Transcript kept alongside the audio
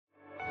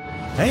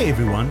Hey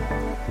everyone,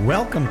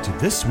 welcome to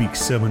this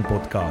week's sermon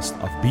podcast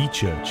of B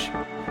Church.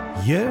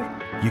 Here,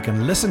 you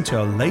can listen to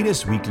our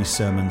latest weekly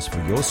sermons for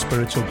your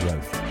spiritual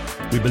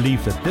growth. We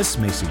believe that this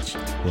message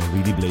will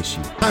really bless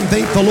you. I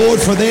thank the Lord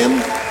for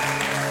them.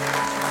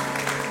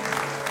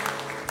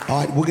 All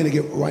right, we're going to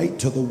get right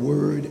to the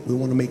word. We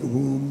want to make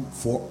room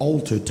for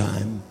altar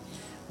time.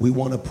 We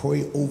want to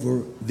pray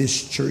over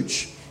this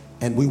church,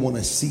 and we want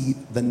to see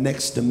the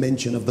next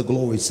dimension of the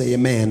glory. Say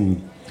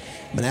amen.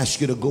 I'm going to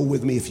ask you to go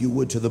with me, if you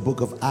would, to the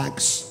book of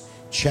Acts,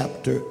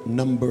 chapter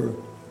number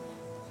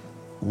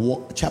 2.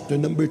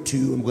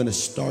 I'm going to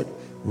start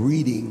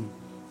reading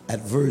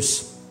at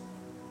verse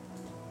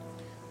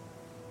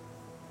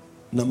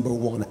number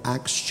 1.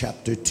 Acts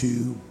chapter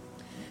 2.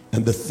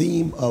 And the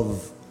theme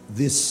of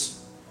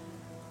this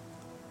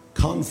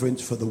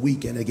conference for the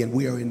weekend, again,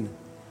 we are in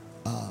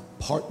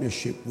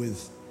partnership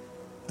with,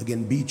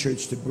 again, B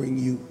Church to bring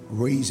you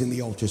Raising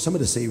the Altar.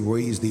 Somebody say,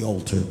 raise the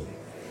altar.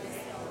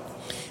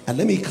 And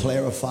let me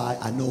clarify,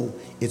 I know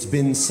it's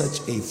been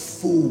such a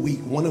full week.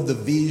 One of the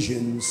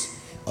visions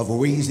of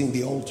Raising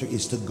the Altar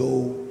is to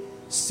go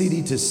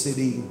city to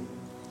city,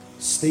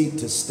 state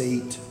to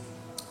state,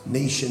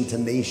 nation to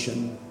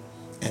nation,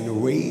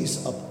 and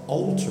raise up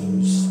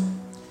altars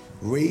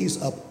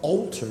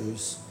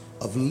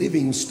of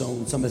living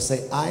stones. Somebody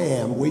say, I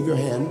am, wave your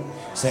hand,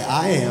 say,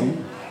 I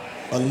am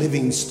a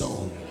living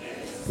stone.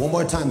 One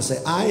more time,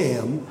 say, I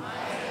am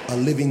a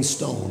living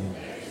stone.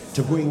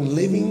 To bring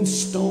living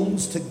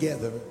stones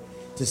together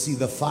to see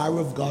the fire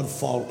of God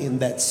fall in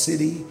that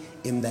city,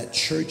 in that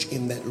church,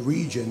 in that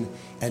region,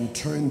 and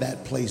turn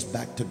that place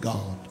back to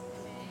God.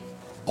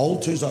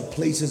 Altars are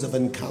places of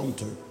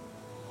encounter.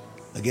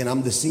 Again,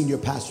 I'm the senior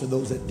pastor.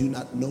 Those that do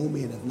not know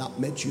me and have not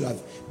met you,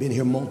 I've been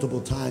here multiple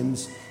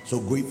times. So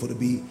grateful to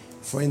be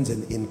friends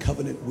and in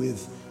covenant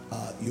with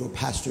your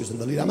pastors and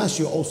the leader. I'm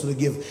asking you also to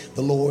give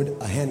the Lord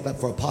a hand clap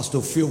for Apostle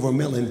Phil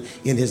Vermillion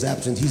in his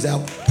absence. He's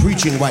out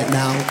preaching right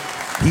now.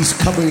 He's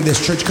covering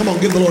this church. Come on,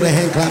 give the Lord a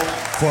hand clap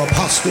for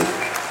Apostle.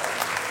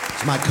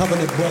 It's my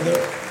covenant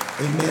brother.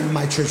 Amen.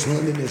 My church,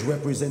 London, is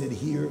represented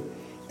here.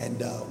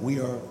 And we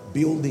are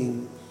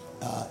building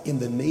in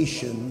the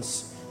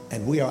nations.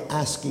 And we are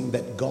asking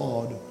that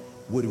God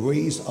would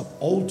raise up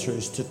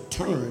altars to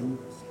turn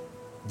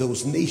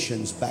those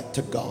nations back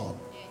to God.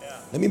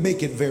 Let me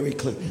make it very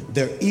clear.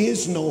 There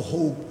is no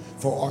hope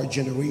for our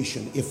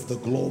generation if the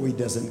glory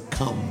doesn't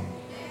come.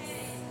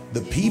 The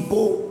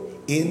people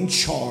in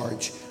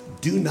charge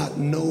do not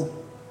know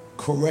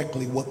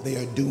correctly what they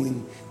are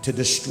doing to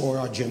destroy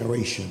our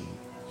generation.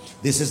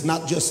 This is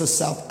not just a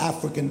South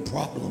African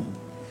problem.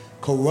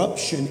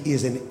 Corruption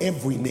is in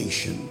every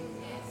nation.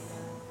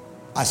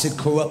 I said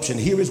corruption.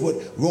 Here is what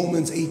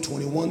Romans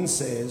 8:21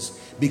 says,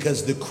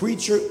 because the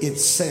creature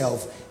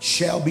itself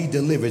shall be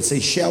delivered. Say,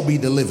 shall be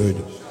delivered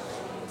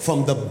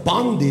from the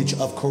bondage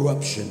of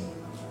corruption.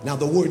 Now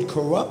the word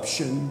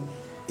corruption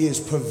is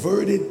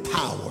perverted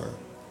power,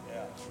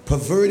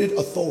 perverted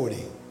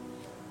authority.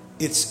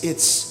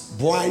 It's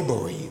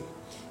bribery.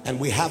 And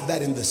we have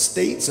that in the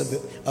states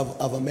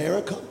of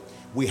America.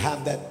 We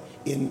have that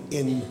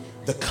in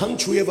the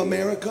country of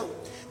America.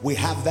 We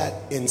have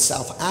that in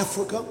South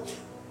Africa.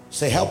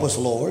 Say, help us,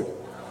 Lord.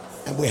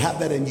 And we have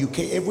that in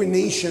UK. Every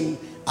nation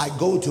I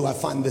go to, I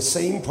find the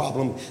same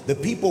problem. The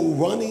people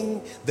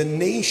running the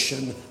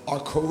nation are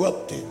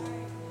corrupted.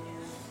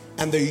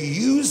 And they're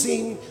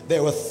using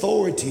their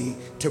authority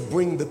to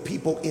bring the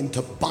people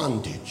into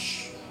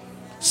bondage,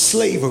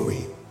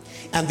 slavery.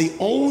 And the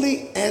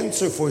only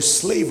answer for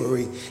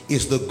slavery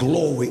is the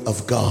glory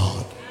of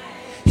God.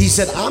 He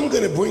said, I'm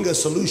going to bring a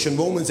solution.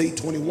 Romans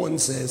 8:21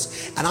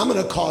 says, and I'm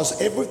going to cause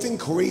everything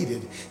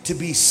created to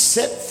be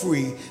set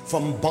free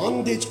from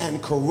bondage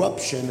and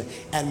corruption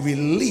and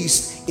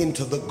released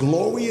into the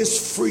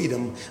glorious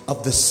freedom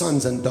of the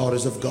sons and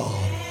daughters of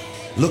God.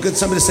 Look at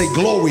somebody, say,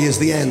 glory is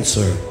the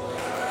answer.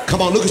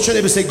 Come on, look at your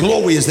neighbor, say,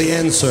 glory is the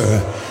answer.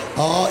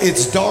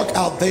 It's dark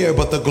out there,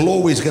 but the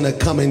glory is going to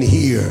come in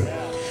here.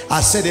 I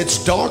said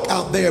it's dark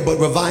out there, but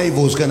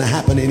revival is going to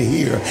happen in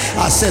here.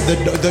 I said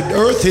the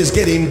earth is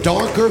getting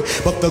darker,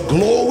 but the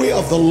glory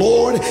of the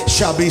Lord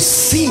shall be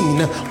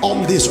seen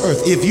on this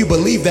earth. If you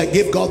believe that,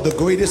 give God the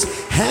greatest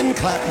hand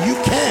clap you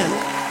can.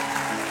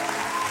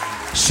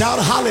 Shout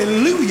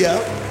hallelujah.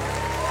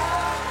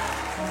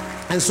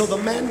 And so the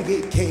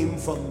mandate came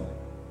from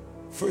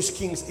 1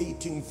 Kings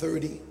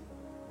 18:30,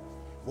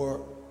 where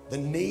the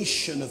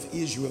nation of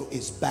Israel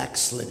is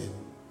backslidden.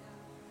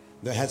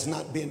 There has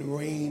not been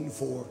rain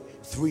for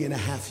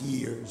 3.5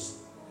 years.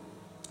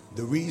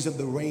 The reason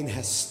the rain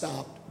has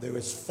stopped, there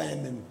is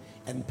famine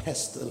and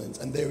pestilence,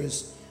 and there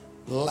is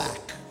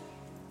lack.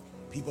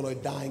 People are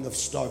dying of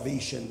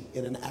starvation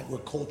in an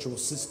agricultural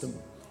system.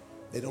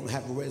 They don't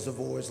have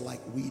reservoirs like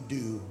we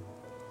do.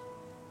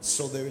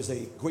 So there is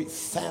a great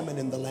famine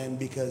in the land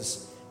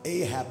because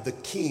Ahab, the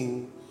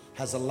king,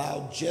 has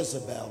allowed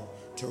Jezebel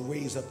to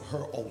raise up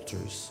her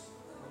altars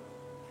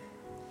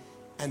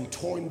and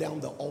torn down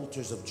the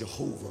altars of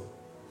Jehovah.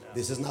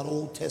 This is not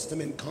Old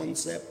Testament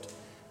concept.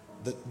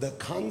 The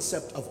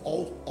concept of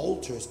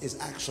altars is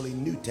actually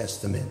New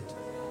Testament.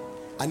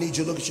 I need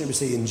you to look at you and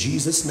say, in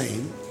Jesus'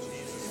 name,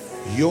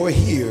 you're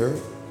here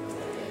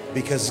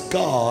because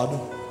God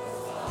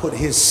put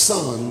his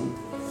son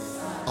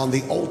on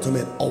the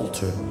ultimate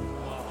altar.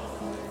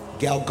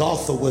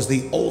 Golgotha was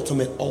the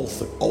ultimate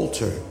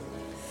altar.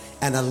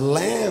 And a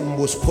lamb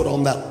was put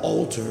on that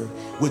altar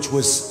which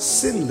was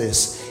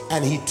sinless,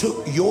 and he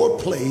took your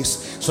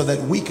place so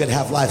that we could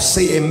have life.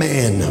 Say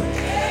amen.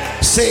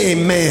 Say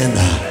amen.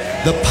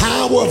 The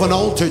power of an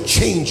altar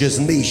changes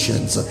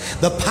nations.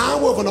 The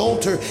power of an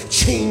altar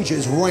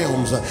changes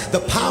realms.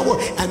 The power,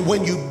 and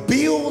when you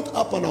build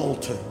up an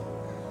altar,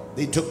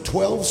 they took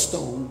 12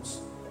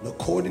 stones, and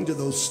according to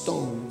those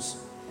stones,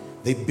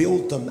 they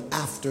built them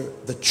after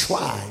the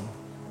tribe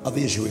of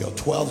Israel.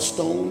 12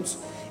 stones,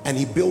 and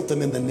he built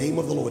them in the name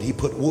of the Lord. He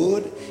put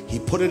wood, he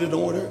put it in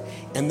order,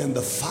 and then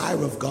the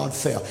fire of God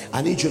fell.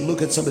 I need you to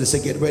look at somebody and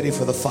say, get ready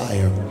for the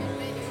fire.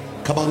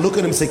 Come on, look at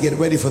him and say, get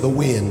ready for the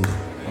wind.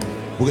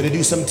 We're going to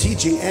do some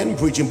teaching and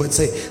preaching, but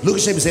say, look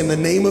at him and say, in the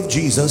name of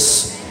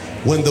Jesus,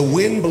 when the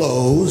wind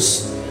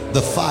blows,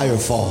 the fire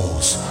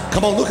falls.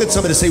 Come on, look at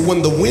somebody and say,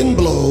 when the wind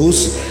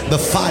blows, the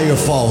fire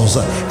falls.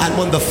 And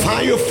when the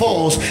fire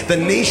falls, the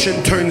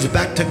nation turns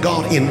back to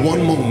God in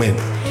one moment.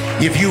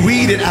 If you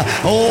read it,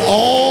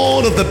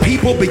 all of the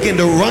people begin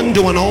to run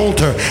to an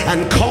altar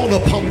and call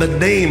upon the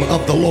name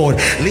of the Lord.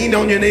 Lean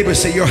on your neighbor and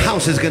say, your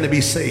house is going to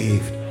be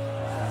saved.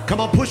 Come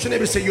on, push your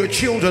neighbor and say, your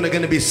children are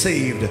going to be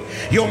saved.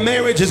 Your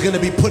marriage is going to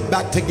be put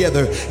back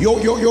together.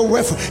 Your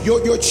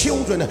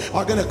children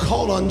are going to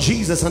call on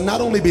Jesus and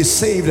not only be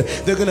saved,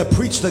 they're going to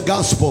preach the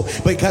gospel,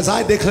 because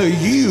I declare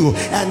you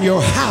and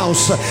your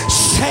house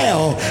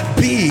shall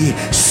be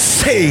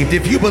saved.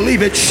 If you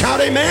believe it,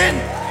 shout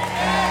amen.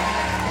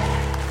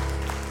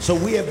 So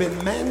we have been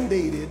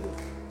mandated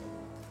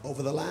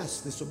over the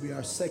last, this will be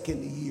our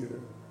second year,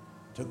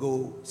 to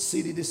go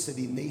city to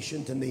city,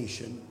 nation to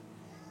nation,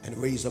 and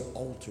raise up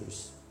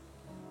altars.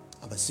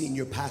 I'm a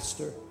senior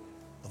pastor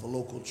of a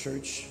local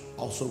church,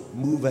 also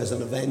move as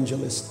an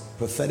evangelist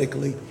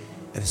prophetically,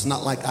 and it's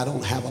not like I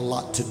don't have a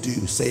lot to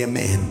do. Say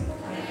amen.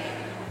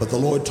 But the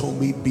Lord told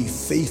me, be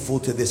faithful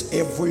to this.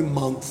 Every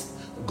month,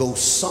 go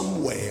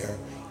somewhere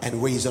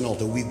and raise an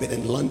altar. We've been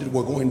in London.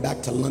 We're going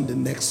back to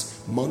London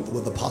next month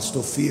with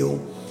Apostle Phil,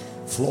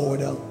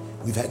 Florida.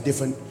 We've had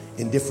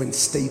in different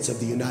states of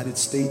the United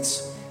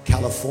States,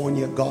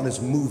 California. God is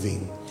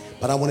moving.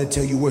 But I want to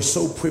tell you, we're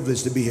so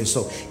privileged to be here.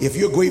 So if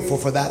you're grateful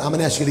for that, I'm going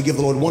to ask you to give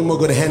the Lord one more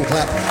good hand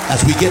clap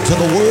as we get to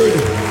the word.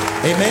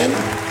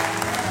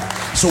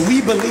 Amen. So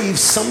we believe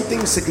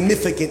something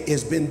significant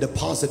has been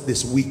deposited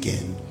this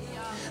weekend.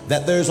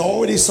 That there's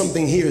already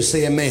something here.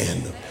 Say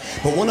amen.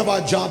 But one of our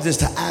jobs is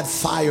to add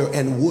fire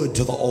and wood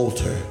to the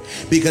altar.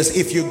 Because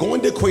if you're going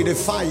to create a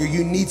fire,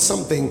 you need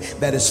something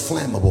that is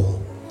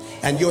flammable.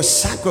 And your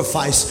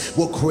sacrifice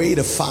will create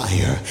a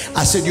fire.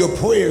 I said your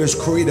prayers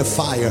create a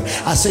fire.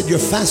 I said your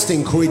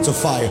fasting creates a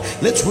fire.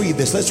 Let's read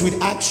this. Let's read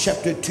Acts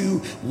chapter 2,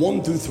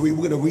 1 through 3. We're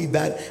going to read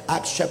that.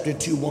 Acts chapter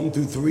 2, 1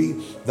 through 3.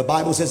 The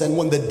Bible says, and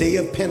when the day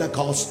of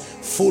Pentecost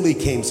fully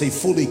came. Say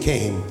fully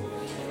came.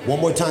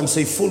 One more time,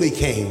 say fully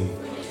came.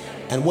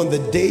 And when the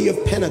day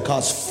of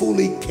Pentecost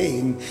fully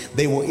came,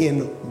 they were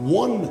in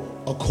one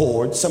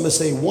accord. Somebody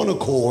say one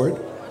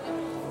accord,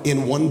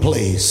 in one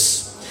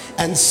place.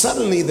 And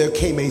suddenly there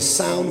came a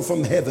sound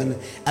from heaven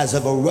as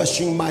of a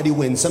rushing mighty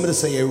wind. Somebody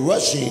say a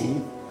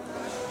rushing,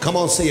 come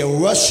on, say a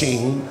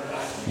rushing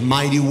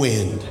mighty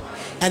wind.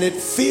 And it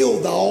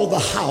filled all the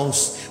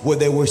house where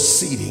they were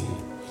seating.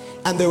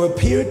 And there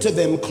appeared to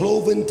them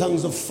cloven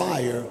tongues of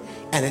fire,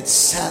 and it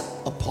sat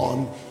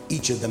upon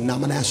each of them. Now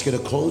I'm going to ask you to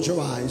close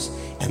your eyes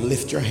and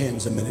lift your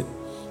hands a minute.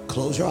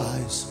 Close your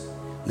eyes,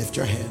 lift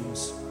your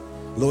hands.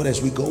 Lord,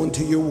 as we go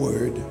into your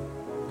word,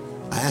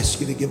 I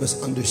ask you to give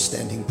us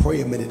understanding.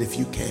 Pray a minute if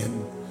you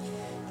can.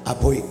 I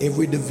pray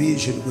every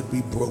division would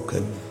be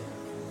broken.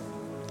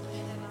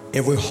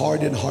 Every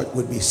hardened heart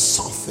would be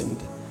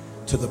softened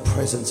to the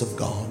presence of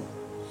God.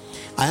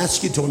 I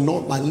ask you to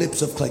anoint my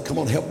lips of clay. Come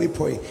on, help me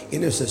pray.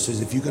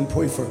 Intercessors, if you can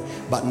pray for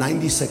about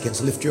 90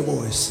 seconds, lift your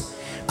voice.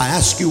 I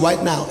ask you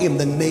right now in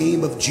the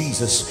name of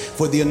Jesus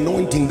for the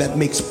anointing that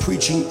makes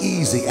preaching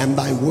easy and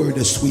thy word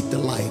a sweet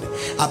delight.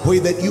 I pray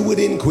that you would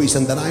increase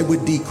and that I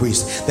would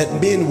decrease, that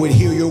men would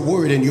hear your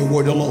word and your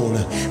word alone.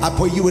 I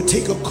pray you would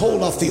take a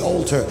coal off the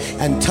altar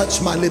and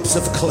touch my lips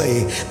of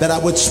clay, that I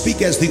would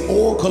speak as the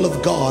oracle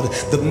of God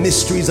the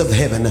mysteries of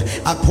heaven.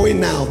 I pray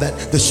now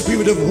that the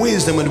spirit of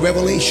wisdom and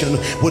revelation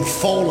would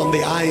fall on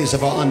the eyes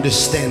of our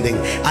understanding.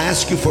 I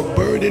ask you for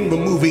burden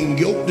removing,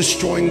 yoke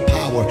destroying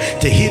power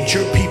to hit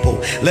your people.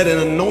 Let an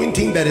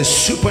anointing that is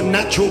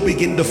supernatural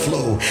begin to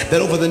flow, that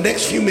over the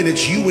next few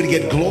minutes you would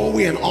get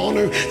glory and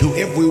honor through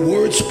every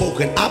word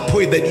spoken. I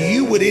pray that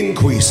you would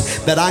increase,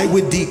 that I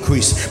would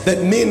decrease,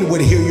 that men would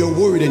hear your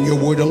word and your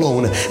word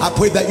alone. I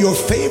pray that your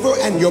favor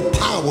and your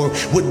power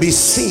would be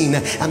seen,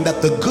 and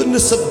that the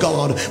goodness of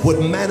God would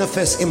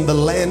manifest in the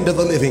land of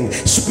the living.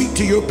 Speak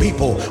to your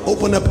people,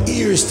 open up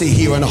ears to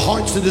hear and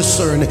hearts to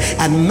discern,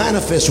 and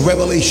manifest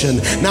revelation.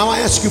 Now I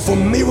ask you for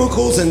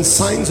miracles and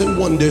signs and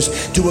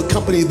wonders to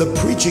accompany the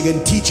preaching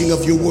and teaching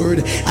of your word,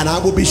 and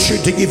I will be sure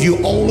to give you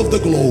all of the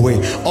glory,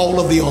 all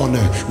of the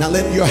honor. Now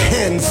let your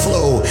hand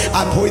flow.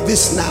 I pray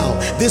this now.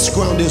 This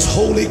ground is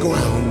holy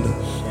ground.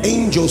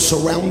 Angels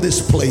surround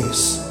this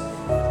place.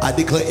 I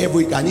declare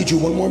I need you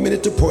one more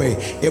minute to pray.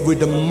 Every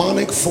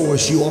demonic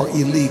force, you are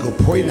illegal.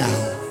 Pray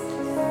now.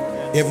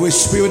 Every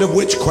spirit of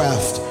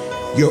witchcraft,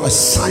 your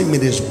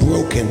assignment is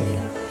broken.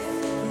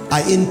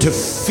 I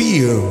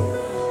interfere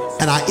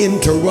and I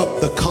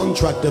interrupt the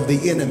contract of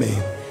the enemy.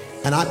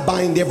 And I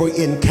bind every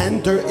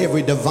incanter,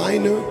 every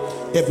diviner,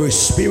 every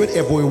spirit,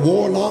 every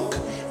warlock.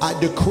 I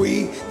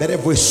decree that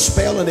every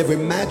spell and every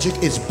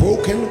magic is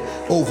broken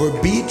over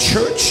B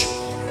Church.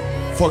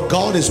 For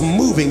God is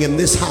moving in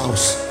this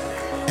house.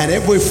 And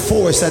every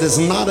force that is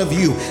not of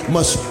you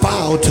must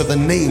bow to the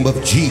name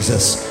of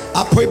Jesus.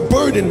 I pray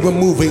burden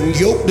removing,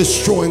 yoke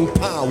destroying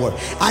power.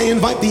 I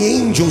invite the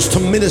angels to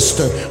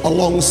minister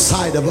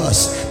alongside of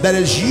us, that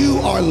as you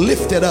are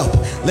lifted up,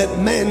 let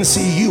man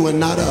see you and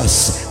not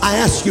us. I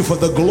ask you for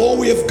the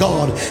glory of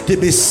God to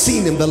be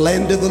seen in the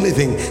land of the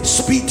living.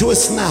 Speak to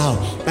us now,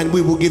 and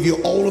we will give you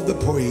all of the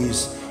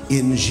praise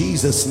in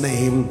Jesus'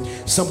 name.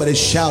 Somebody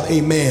shout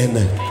amen.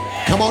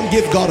 Come on,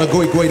 give God a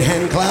great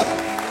hand clap.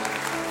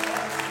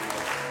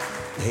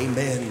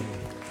 Amen.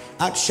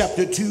 Acts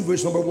chapter 2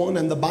 verse number 1,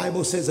 and the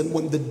Bible says, and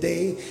when the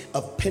day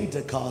of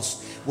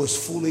Pentecost was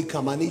fully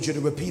come. I need you to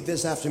repeat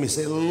this after me.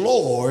 Say,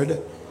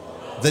 Lord,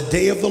 the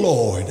day of the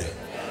Lord,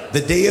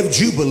 the day of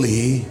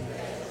Jubilee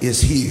is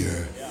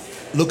here.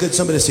 Look at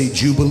somebody, say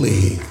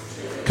Jubilee.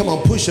 Come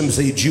on, push them,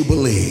 say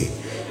Jubilee.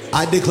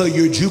 I declare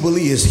your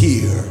Jubilee is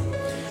here.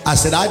 I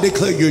said, I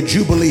declare your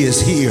Jubilee is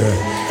here.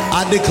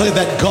 I declare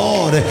that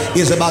God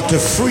is about to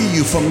free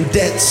you from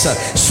debts,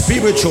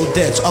 spiritual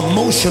debts,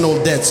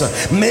 emotional debts,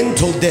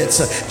 mental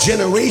debts,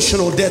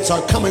 generational debts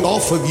are coming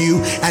off of you,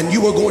 and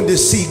you are going to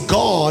see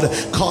God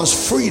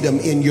cause freedom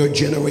in your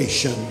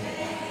generation.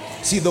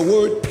 See, the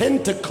word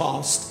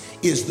Pentecost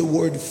is the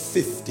word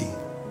 50.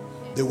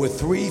 There were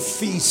 3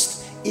 feasts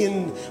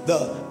in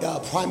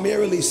the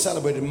primarily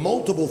celebrated,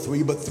 multiple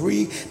 3, but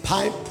 3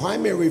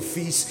 primary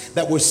feasts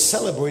that were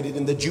celebrated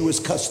in the Jewish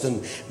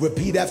custom.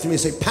 Repeat after me.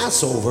 Say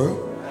Passover,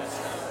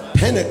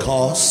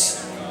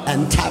 Pentecost,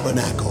 and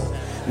Tabernacle.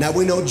 Now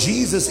we know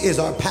Jesus is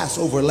our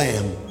Passover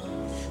lamb.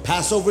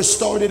 Passover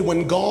started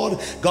when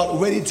God got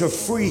ready to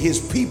free his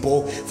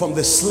people from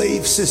the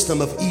slave system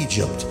of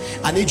Egypt.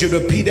 I need you to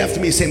repeat after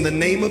me. Say, in the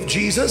name of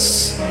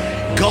Jesus,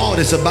 God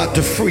is about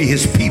to free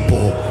his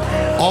people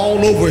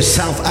all over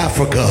South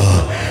Africa.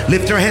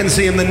 Lift your hands,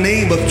 say, in the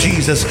name of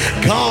Jesus,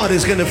 God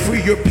is going to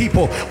free your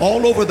people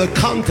all over the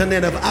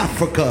continent of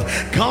Africa.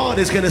 God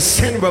is going to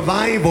send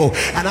revival.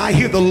 And I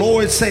hear the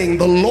Lord saying,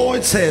 the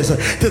Lord says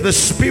to the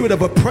spirit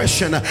of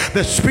oppression,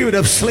 the spirit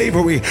of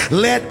slavery,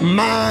 let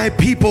my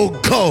people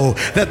go,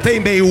 that they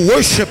may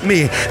worship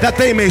me, that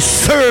they may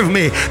serve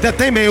me, that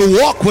they may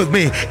walk with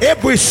me.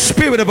 Every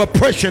spirit of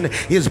oppression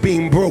is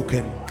being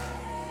broken.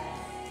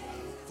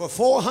 For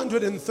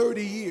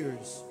 430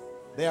 years,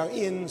 they are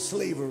in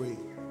slavery.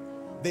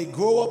 They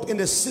grow up in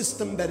a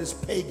system that is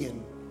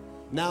pagan.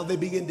 Now they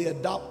begin to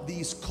adopt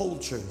these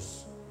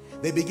cultures.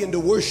 They begin to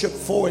worship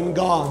foreign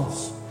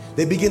gods.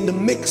 They begin to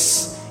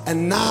mix,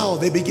 and now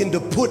they begin to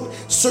put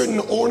certain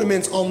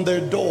ornaments on their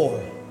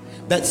door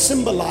that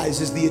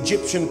symbolizes the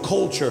Egyptian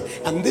culture.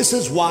 And this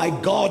is why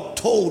God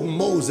told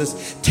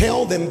Moses,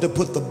 tell them to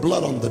put the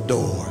blood on the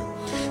door.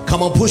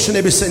 Come on, push your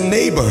neighbor, say,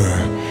 neighbor,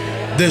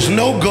 there's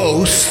no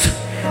ghost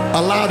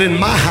allowed in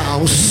my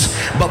house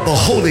but the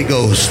Holy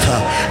Ghost.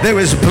 There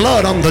is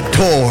blood on the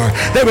door.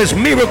 There is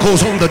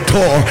miracles on the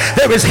door.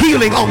 There is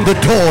healing on the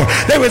door.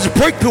 There is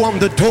breakthrough on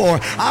the door.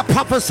 I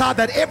prophesy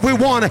that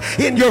everyone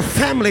in your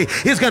family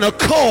is going to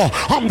call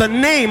on the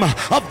name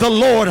of the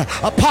Lord.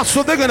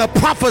 Apostle, they're going to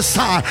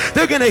prophesy.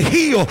 They're going to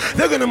heal.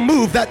 They're going to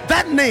move.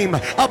 That name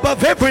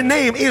above every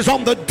name is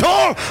on the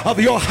door of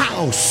your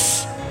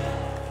house.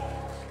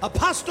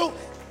 Apostle,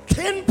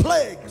 10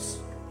 plagues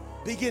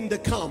begin to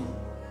come.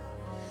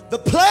 The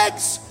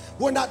plagues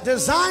were not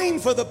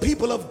designed for the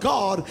people of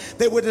God.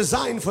 They were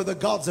designed for the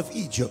gods of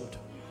Egypt.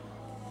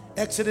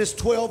 Exodus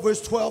 12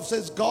 verse 12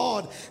 says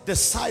God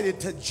decided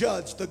to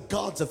judge the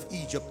gods of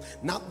Egypt,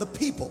 not the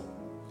people.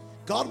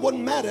 God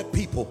wasn't mad at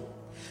people.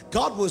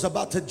 God was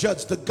about to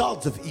judge the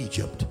gods of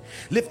Egypt.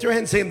 Lift your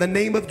hand, say, in the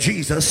name of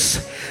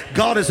Jesus,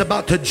 God is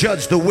about to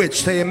judge the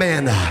witch. Say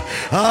amen.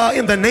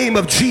 In the name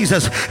of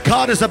Jesus,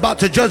 God is about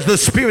to judge the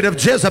spirit of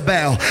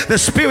Jezebel, the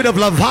spirit of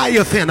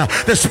Leviathan,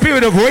 the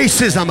spirit of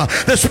racism,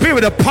 the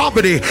spirit of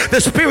poverty, the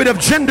spirit of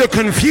gender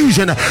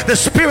confusion, the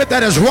spirit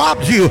that has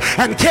robbed you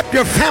and kept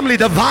your family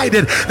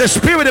divided, the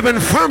spirit of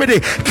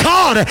infirmity.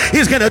 God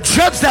is going to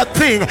judge that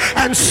thing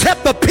and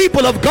set the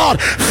people of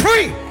God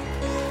free.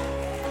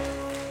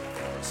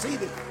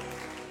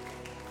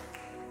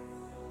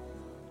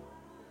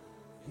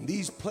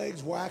 These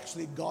plagues were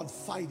actually God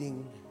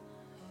fighting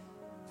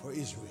for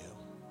Israel.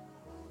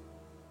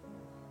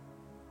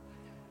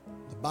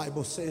 The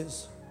Bible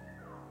says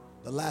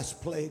the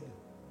last plague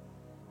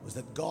was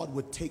that God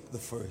would take the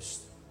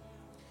first.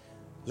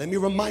 Let me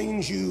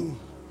remind you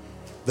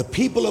The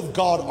people of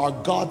God are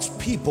God's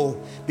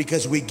people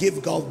because we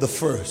give God the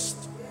first.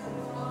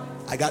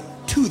 I got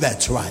two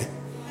that's right.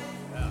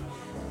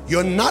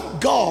 You're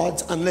not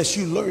God's unless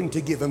you learn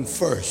to give him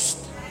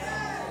first.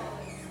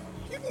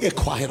 You can get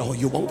quiet all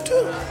you want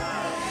to.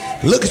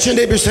 Look at your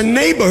neighbor and say,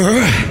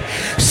 neighbor,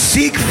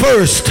 seek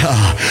first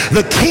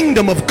the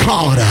kingdom of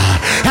God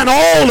and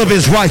all of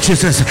his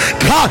righteousness.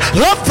 God,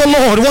 love the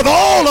Lord with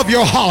all of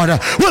your heart,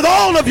 with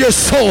all of your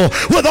soul,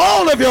 with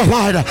all of your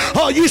might.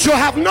 Oh, you shall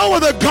have no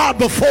other God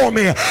before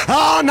me.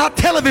 Not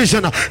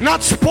television,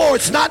 not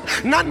sports, not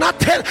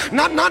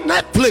Netflix.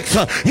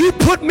 You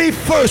put me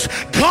first.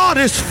 God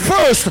is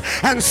first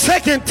and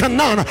second to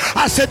none.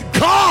 I said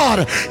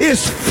God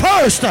is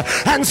first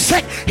and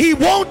second. He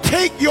won't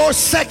take your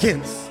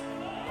seconds.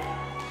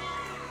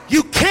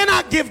 You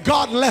cannot give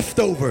God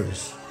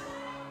leftovers.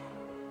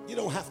 You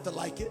don't have to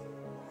like it.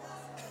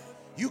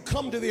 You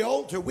come to the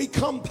altar. We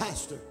come,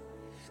 Pastor.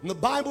 And the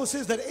Bible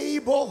says that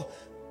Abel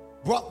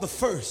brought the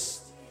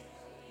first.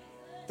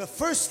 The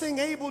first thing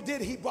Abel did,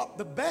 he brought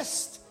the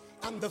best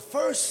and the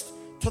first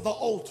to the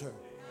altar.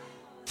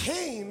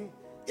 Cain,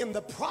 in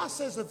the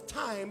process of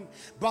time,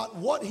 brought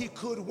what he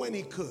could when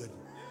he could.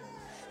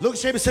 Look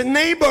at your neighbor and say,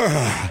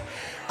 neighbor,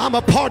 I'm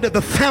a part of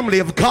the family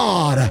of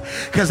God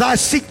because I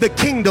seek the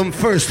kingdom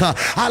first.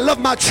 I love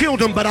my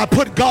children, but I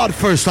put God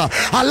first.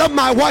 I love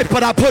my wife,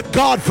 but I put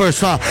God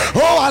first. I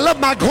love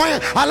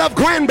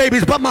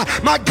grandbabies, but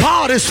my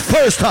God is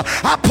first.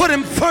 I put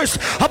him first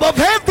above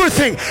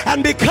everything.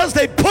 And because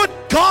they put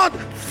God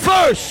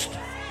first.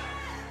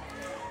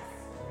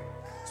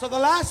 So the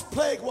last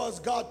plague was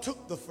God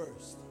took the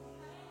first.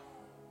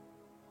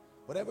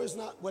 Whatever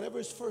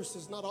is first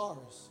is not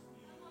ours.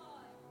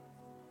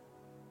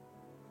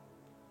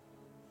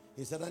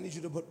 He said, I need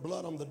you to put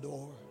blood on the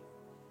door.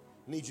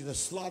 I need you to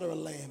slaughter a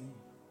lamb.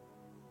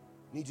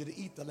 I need you to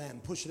eat the lamb.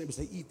 Push your neighbor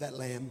and say, eat that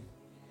lamb.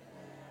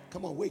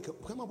 Come on, wake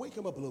up. Come on, wake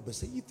him up a little bit.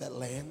 Say, eat that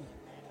lamb.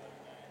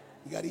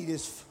 You got to eat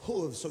his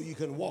hooves so you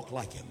can walk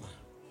like him.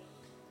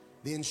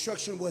 The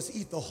instruction was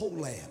eat the whole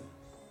lamb.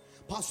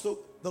 Apostle,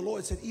 the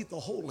Lord said, eat the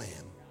whole lamb.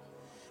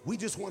 We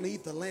just want to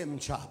eat the lamb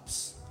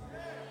chops.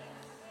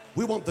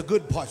 We want the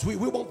good parts. We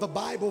want the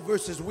Bible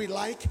verses we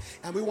like,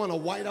 and we want to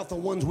white out the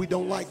ones we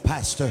don't like,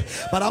 Pastor.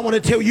 But I want to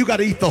tell you, you got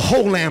to eat the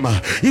whole lamb.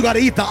 You got to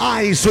eat the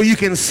eyes so you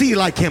can see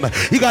like him.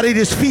 You got to eat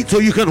his feet so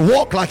you can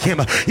walk like him.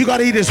 You got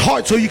to eat his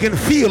heart so you can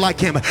feel like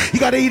him. You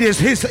got to eat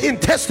his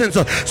intestines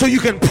so you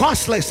can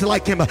process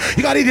like him.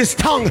 You got to eat his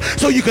tongue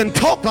so you can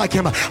talk like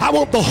him. I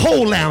want the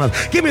whole lamb.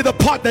 Give me the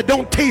part that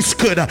don't taste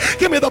good.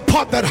 Give me the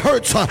part that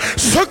hurts.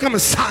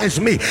 Circumcise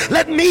me.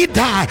 Let me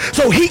die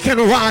so he can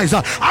rise.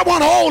 I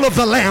want all of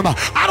the lamb.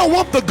 I don't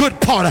want the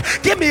good part.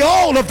 Give me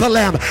all of the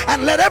lamb,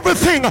 and let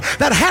everything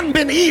that hadn't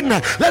been eaten,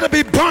 let it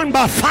be burned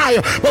by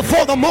fire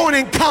before the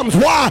morning comes.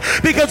 Why?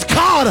 Because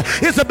God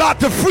is about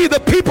to free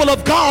the people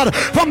of God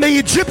from the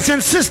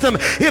Egyptian system.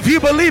 If you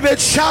believe it,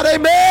 shout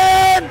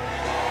amen.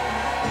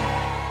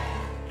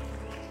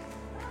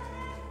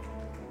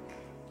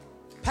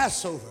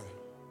 Passover.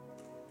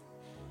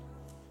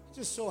 It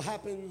just so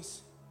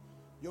happens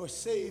your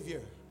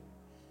Savior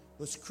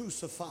was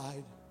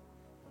crucified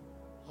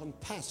on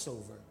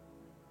Passover,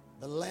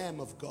 the Lamb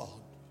of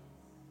God,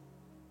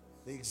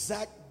 the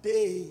exact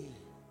day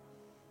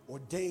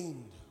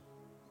ordained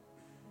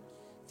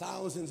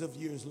thousands of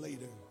years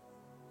later,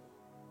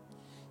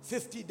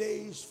 50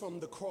 days from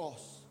the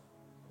cross.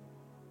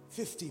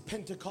 50,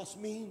 Pentecost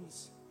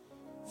means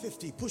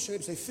 50. Push your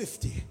neighbor, say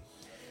 50.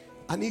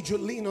 I need you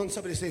to lean on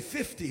somebody, say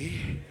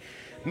 50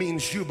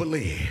 means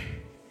Jubilee.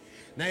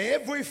 Now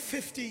every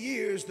 50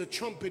 years the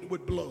trumpet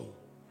would blow.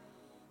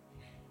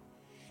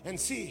 And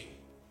see,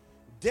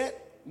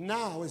 debt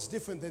now is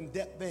different than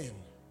debt then.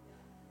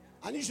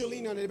 I need you to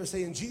lean on it and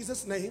say, in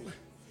Jesus' name,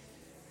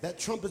 that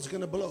trumpet's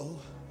going to blow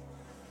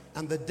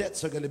and the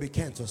debts are going to be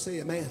canceled. Say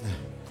amen.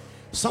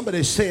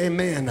 Somebody say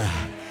amen.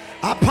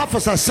 I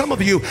prophesy some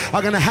of you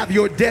are going to have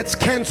your debts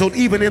canceled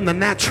even in the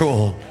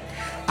natural.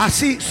 I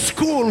see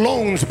school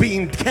loans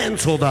being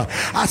canceled.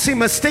 I see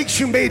mistakes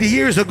you made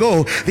years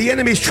ago. The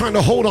enemy's trying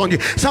to hold on you.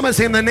 Somebody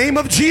say, in the name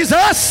of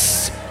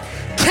Jesus,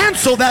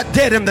 cancel that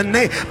debt in the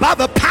name, by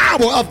the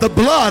power of the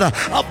blood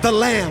of the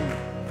Lamb.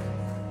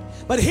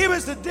 But here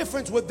is the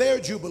difference with their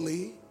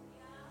Jubilee.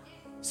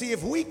 See,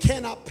 if we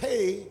cannot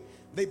pay,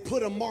 they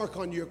put a mark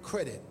on your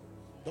credit.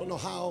 Don't know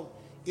how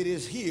it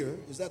is here.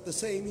 Is that the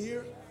same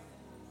here?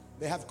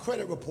 They have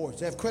credit reports.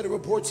 They have credit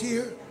reports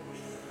here.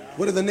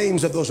 What are the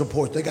names of those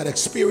reports? They got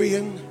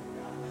Experian.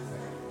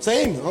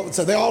 Same. Oh,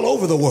 so they're all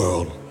over the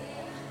world,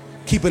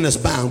 keeping us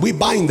bound. We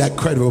bind that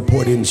credit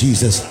report in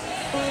Jesus.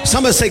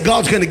 Somebody say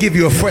God's going to give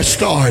you a fresh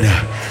start.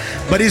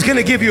 But he's going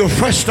to give you a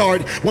fresh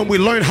start when we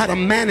learn how to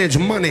manage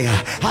money,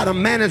 how to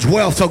manage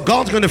wealth. So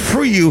God's going to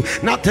free you,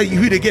 not to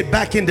you to get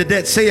back into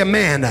debt. Say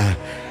amen.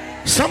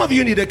 Some of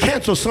you need to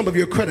cancel some of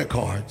your credit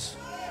cards.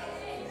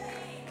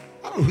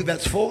 I don't know who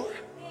that's for.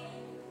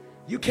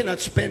 You cannot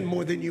spend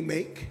more than you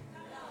make.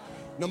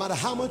 No matter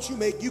how much you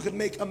make, you could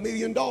make $1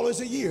 million a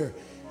year.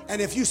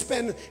 And if you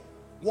spend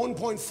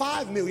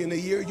 1.5 million a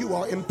year, you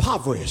are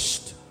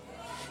impoverished.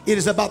 It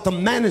is about the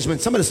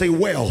management. Somebody say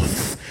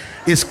wealth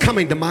is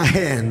coming to my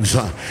hands.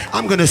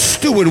 I'm going to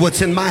steward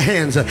what's in my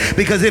hands,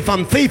 because if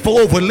I'm faithful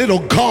over little,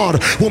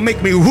 God will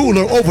make me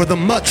ruler over the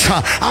much.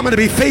 I'm going to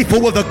be faithful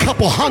with a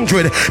couple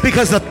hundred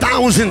because the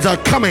thousands are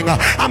coming.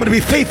 I'm going to be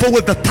faithful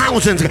with the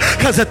thousands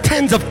because the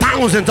tens of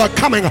thousands are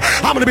coming.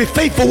 I'm going to be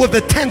faithful with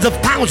the tens of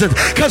thousands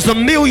because the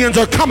millions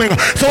are coming,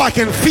 so I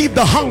can feed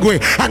the hungry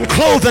and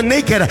clothe the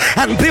naked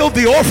and build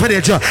the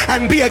orphanage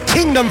and be a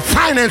kingdom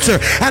financer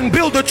and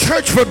build a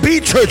church for B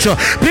Church,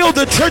 build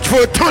a church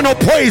for Eternal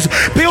Praise,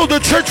 build a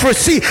church for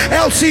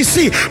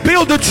LCC,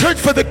 build a church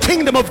for the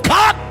kingdom of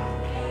God.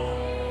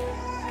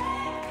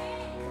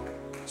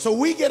 So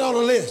we get on a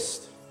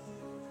list.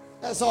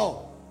 That's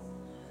all.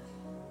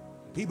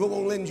 People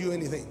won't lend you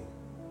anything.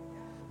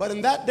 But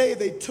in that day,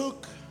 they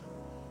took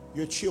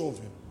your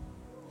children.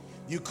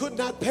 You could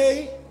not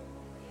pay.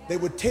 They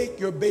would take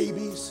your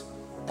babies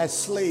as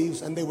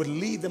slaves and they would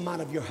lead them out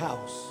of your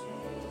house.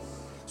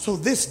 So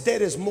this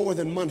debt is more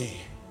than money.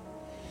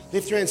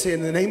 Lift your hand and say,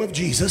 in the name of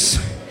Jesus,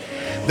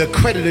 the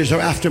creditors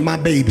are after my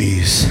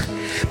babies,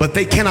 but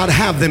they cannot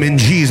have them in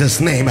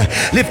Jesus' name.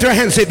 Lift your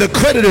hand and say, the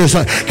creditors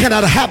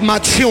cannot have my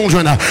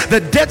children.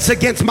 The debts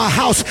against my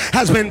house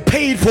has been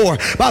paid for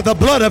by the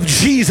blood of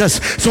Jesus.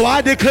 So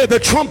I declare the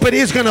trumpet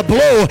is going to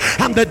blow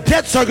and the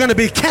debts are going to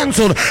be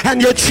canceled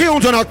and your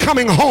children are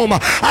coming home.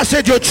 I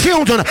said your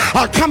children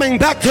are coming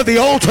back to the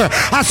altar.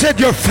 I said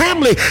your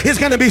family is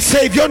going to be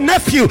saved. Your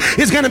nephew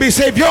is going to be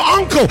saved. Your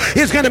uncle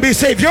is going to be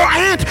saved. Your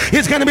aunt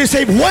is going to be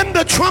saved when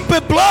the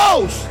trumpet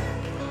blows.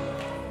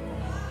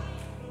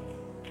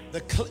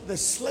 The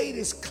slate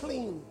is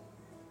clean.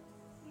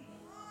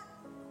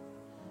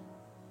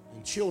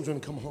 And children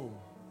come home.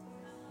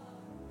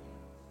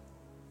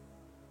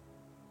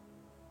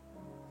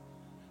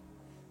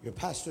 Your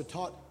pastor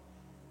taught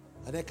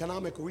an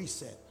economic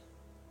reset.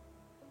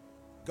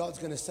 God's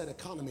going to set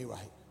economy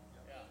right.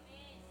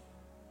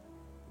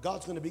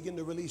 God's going to begin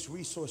to release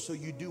resources so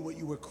you do what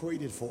you were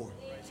created for.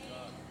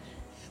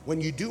 When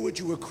you do what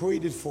you were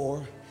created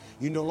for,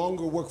 you no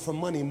longer work for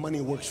money.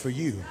 Money works for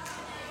you.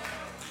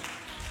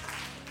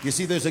 You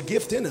see, there's a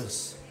gift in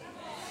us.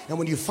 And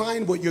when you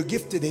find what you're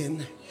gifted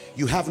in,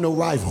 you have no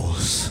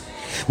rivals.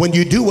 When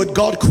you do what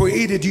God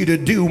created you to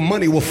do,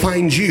 money will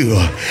find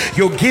you.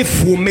 Your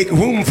gift will make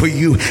room for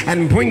you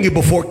and bring you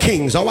before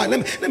kings. All right,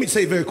 let me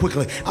say very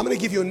quickly. I'm going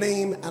to give you a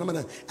name and I'm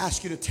going to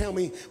ask you to tell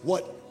me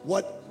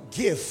what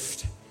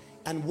gift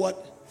and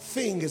what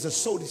thing is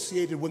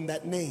associated with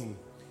that name.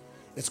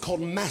 It's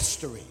called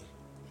mastery.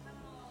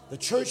 The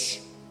church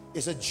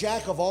is a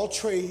jack of all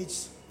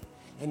trades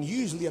and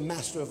usually a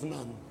master of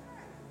none.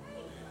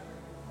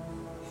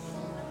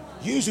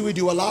 Usually we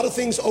do a lot of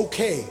things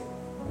okay,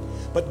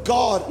 but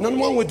God, none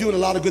wrong with doing a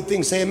lot of good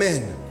things, say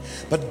amen.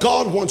 But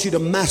God wants you to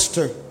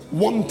master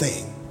one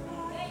thing.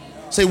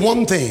 Say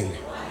one thing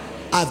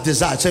I've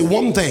desired. Say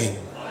one thing.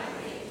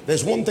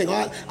 There's one thing.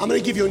 All right, I'm going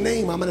to give you a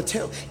name. I'm going to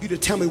tell you to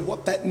tell me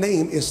what that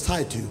name is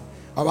tied to.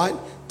 All right?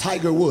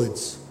 Tiger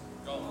Woods.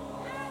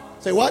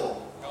 Say what?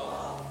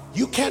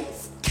 You can't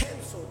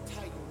cancel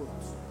Tiger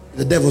Woods.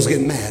 The devil's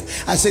getting mad.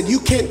 I said you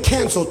can't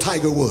cancel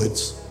Tiger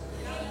Woods.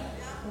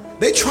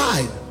 They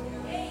tried.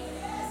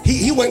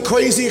 He went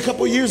crazy a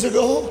couple years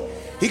ago.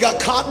 He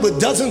got caught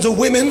with dozens of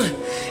women,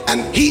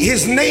 and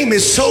his name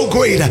is so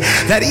great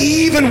that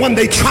even when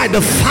they tried to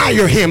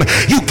fire him,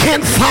 you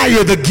can't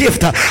fire the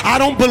gift. I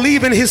don't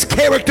believe in his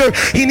character.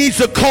 He needs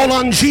to call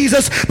on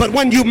Jesus. But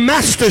when you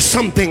master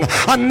something,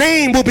 a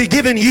name will be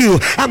given you,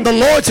 and the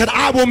Lord said,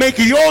 I will make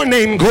your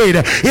name great.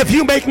 If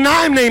you make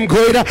my name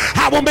great,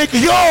 I will make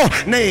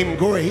your name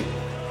great.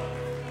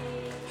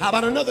 How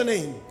about another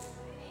name?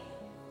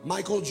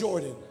 Michael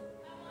Jordan.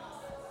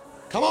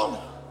 Come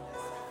on.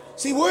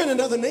 See, we're in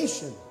another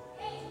nation.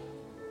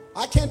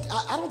 I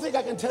don't think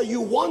I can tell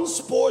you one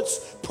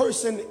sports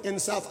person in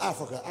South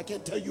Africa. I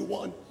can't tell you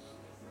one.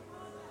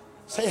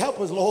 Say, help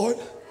us, Lord.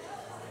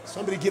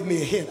 Somebody give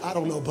me a hint. I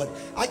don't know, but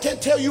I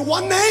can't tell you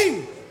one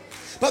name.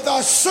 But there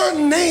are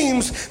certain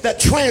names that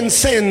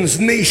transcends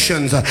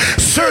nations.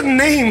 Certain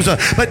names,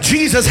 but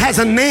Jesus has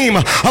a name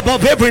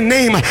above every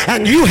name.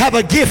 And you have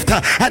a gift,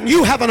 and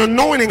you have an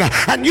anointing,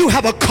 and you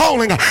have a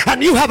calling,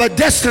 and you have a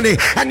destiny,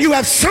 and you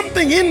have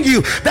something in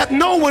you that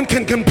no one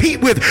can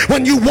compete with.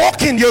 When you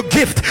walk in your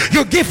gift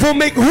will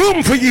make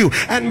room for you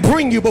and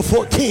bring you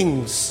before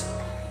kings.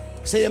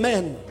 Say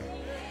amen.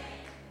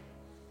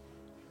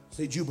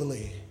 Say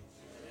Jubilee.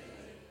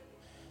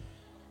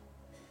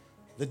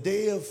 The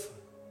day of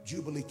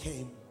Jubilee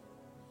came,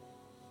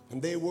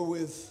 and they were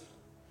with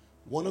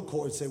one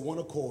accord. Say one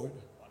accord,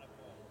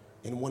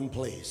 in one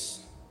place.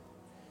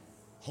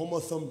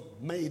 Homotham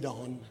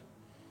Madon,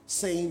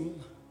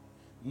 same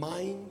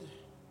mind,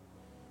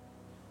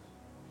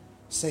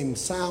 same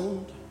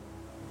sound,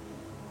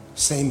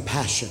 same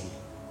passion.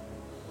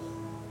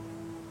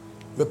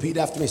 Repeat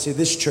after me. Say,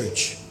 this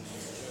church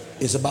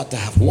is about to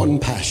have one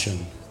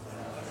passion: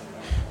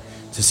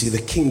 to see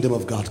the kingdom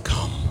of God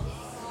come.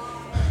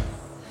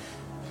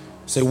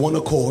 Say one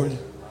accord,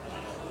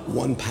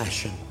 one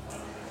passion.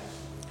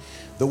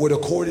 The word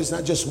accord is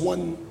not just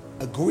one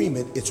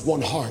agreement. It's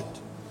one heart,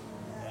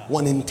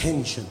 one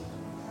intention.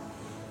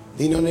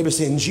 You know, neighbor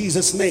say, in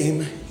Jesus'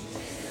 name,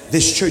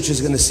 this church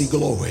is going to see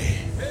glory.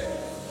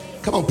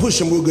 Come on, push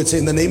them real good. Say,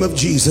 in the name of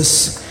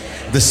Jesus,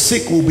 the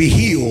sick will be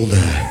healed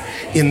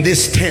in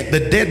this tent. The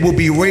dead will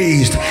be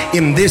raised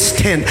in this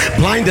tent.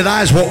 Blinded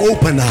eyes will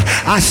open.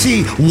 I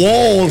see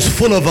walls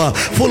full of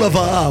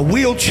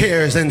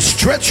wheelchairs and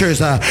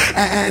stretchers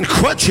and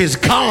crutches.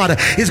 God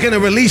is going to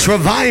release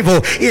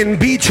revival in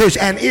B Church.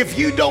 And if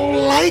you don't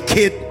like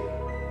it,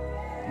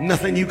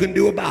 nothing you can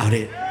do about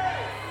it.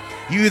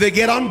 You either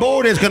get on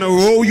board, it's going to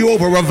roll you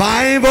over.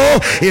 Revival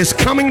is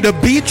coming to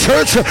B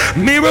Church.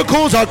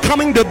 Miracles are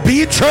coming to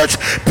B Church.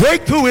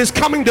 Breakthrough is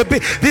coming to B.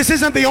 This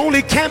isn't the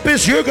only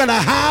campus you're going to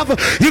have.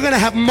 You're going to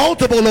have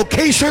multiple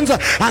locations,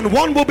 and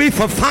one will be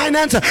for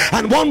finance,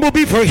 and one will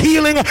be for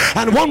healing,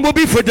 and one will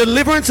be for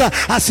deliverance.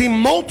 I see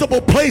multiple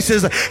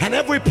places, and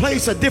every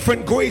place a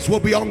different grace will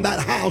be on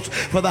that house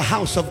for the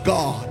house of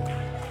God.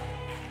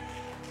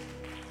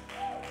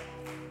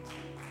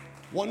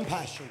 One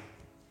passion.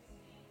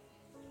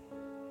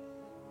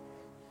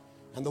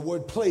 And the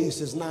word place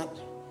is not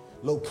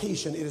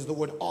location, it is the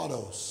word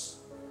autos,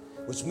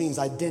 which means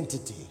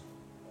identity.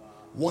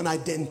 One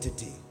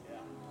identity,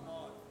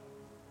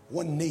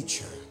 one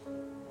nature,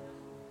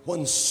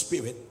 one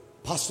spirit.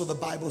 Apostle, the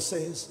Bible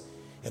says,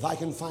 if I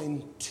can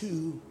find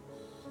 2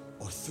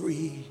 or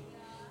 3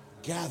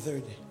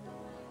 gathered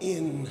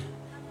in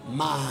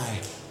my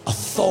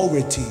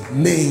authority,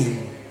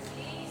 name,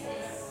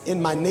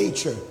 in my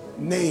nature,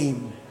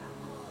 name,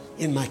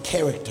 in my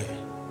character.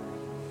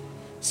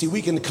 See,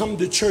 we can come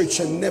to church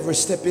and never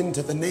step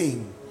into the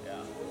name.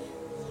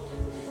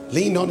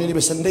 Lean on anybody,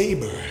 say,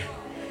 neighbor.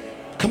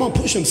 Come on,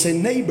 push him, say,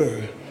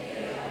 neighbor.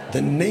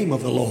 The name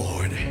of the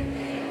Lord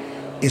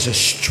is a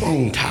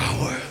strong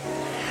tower.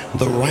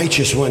 The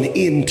righteous run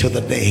into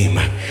the name.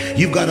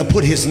 You've got to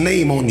put his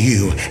name on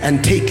you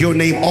and take your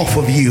name off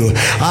of you.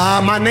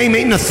 My name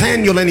ain't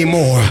Nathaniel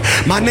anymore.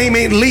 My name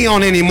ain't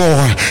Leon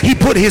anymore. He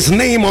put his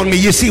name on me.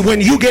 You see, when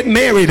you get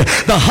married,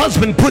 the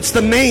husband puts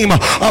the name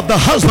of the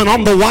husband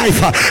on the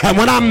wife. And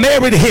when I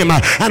married him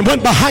and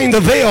went behind the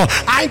veil,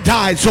 I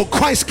died so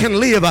Christ can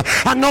live.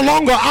 And no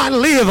longer I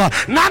live,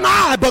 not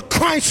I, but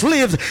Christ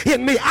lives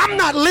in me. I'm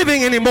not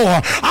living anymore.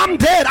 I'm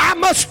dead. I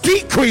must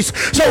decrease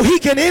so he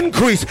can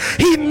increase.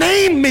 He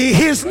named me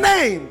his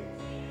name.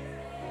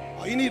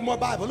 Oh, you need more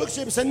Bible. Look at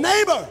him and say,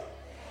 neighbor,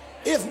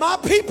 if my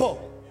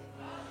people,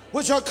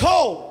 which are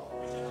called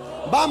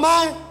by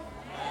my,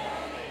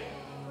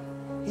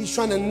 he's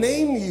trying to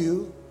name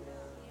you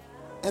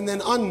and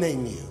then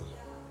unname you.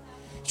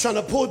 He's trying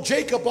to pull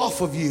Jacob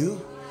off of you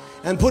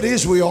and put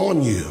Israel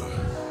on you.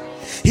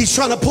 He's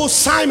trying to pull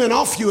Simon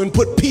off you and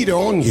put Peter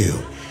on you.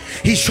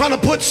 He's trying to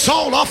put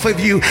Saul off of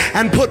you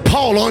and put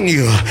Paul on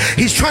you.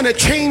 He's trying to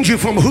change you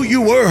from who you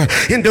were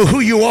into who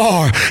you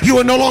are. You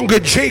are no longer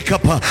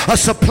Jacob, a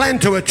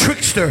supplanter, a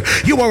trickster.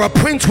 You are a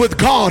prince with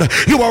God.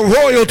 You are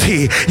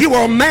royalty. You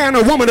are a man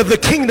or woman of the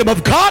kingdom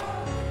of God.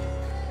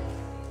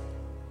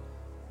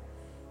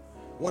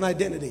 One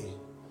identity.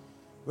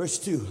 Verse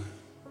 2.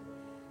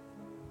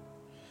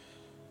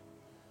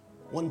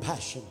 One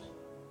passion.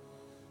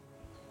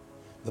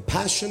 The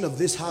passion of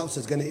this house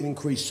is going to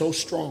increase so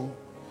strong,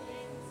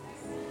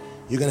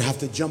 you're going to have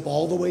to jump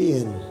all the way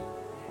in.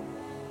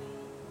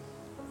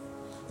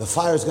 The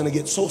fire is going to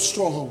get so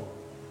strong,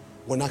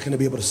 we're not going to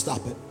be able to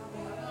stop it.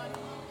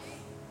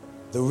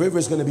 The river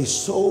is going to be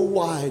so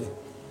wide,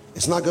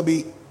 it's not going to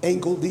be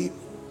ankle deep,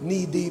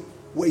 knee deep,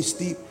 waist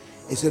deep.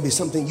 It's going to be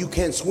something you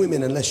can't swim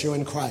in unless you're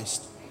in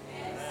Christ.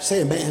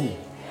 Say amen.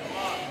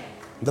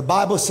 The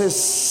Bible says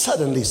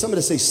suddenly.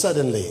 Somebody say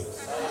suddenly.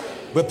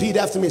 Repeat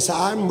after me. Say,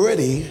 I'm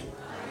ready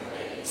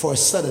for a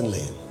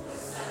suddenly.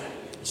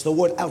 It's the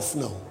word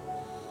alphno.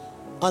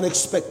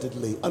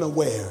 Unexpectedly,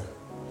 unaware.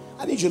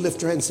 I need you to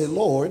lift your hand and say,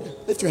 Lord,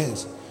 lift your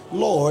hands.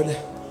 Lord,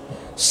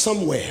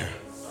 somewhere,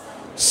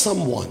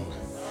 someone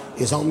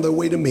is on their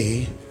way to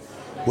me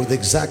with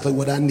exactly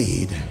what I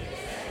need.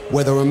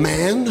 Whether a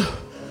man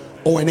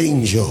or an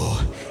angel,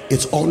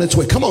 it's on its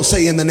way. Come on,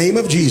 say in the name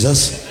of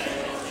Jesus,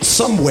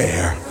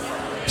 somewhere,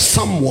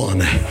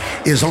 someone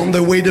is on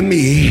their way to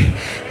me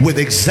with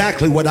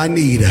exactly what I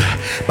need.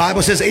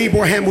 Bible says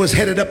Abraham was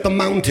headed up the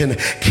mountain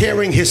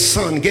carrying his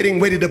son, getting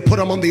ready to put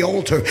him on the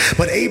altar.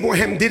 But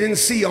Abraham didn't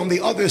see on the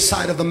other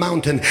side of the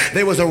mountain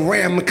there was a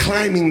ram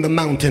climbing the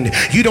mountain.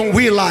 You don't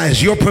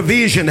realize your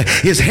provision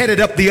is headed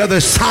up the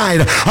other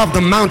side of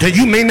the mountain.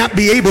 You may not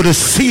be able to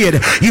see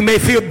it. You may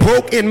feel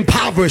broke,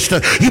 impoverished.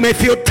 You may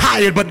feel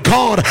tired, but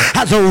God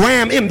has a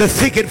ram in the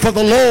thicket, for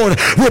the Lord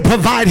will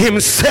provide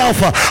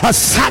himself a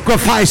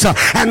sacrifice.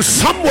 And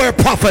somewhere,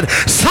 prophet,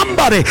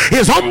 somebody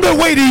is on their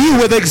way to you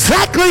with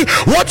exactly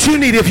what you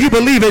need. If you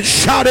believe it,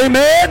 shout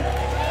amen.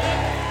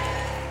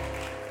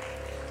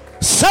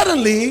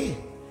 Suddenly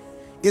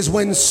is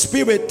when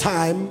spirit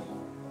time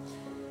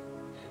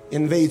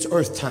invades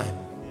earth time.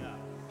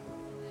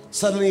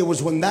 Suddenly it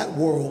was when that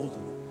world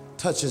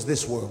touches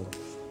this world.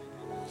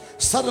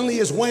 Suddenly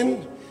is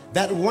when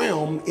that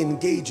realm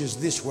engages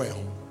this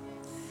realm.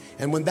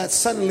 And when that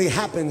suddenly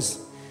happens,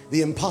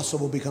 the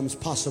impossible becomes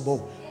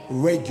possible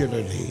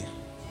regularly.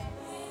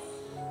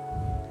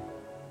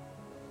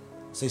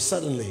 Say,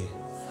 suddenly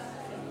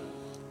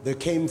there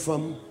came,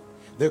 somebody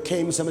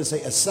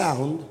say, a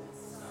sound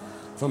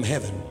from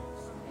heaven.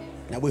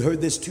 Now we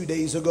heard this 2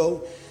 days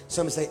ago.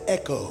 Somebody say,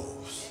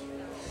 echoes.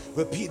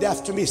 Repeat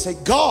after me. Say,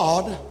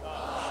 God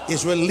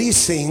is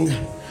releasing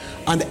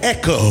an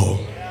echo.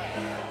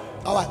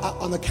 All right,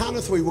 on the count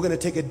of 3, we're going to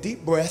take a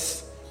deep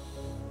breath.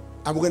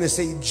 And we're going to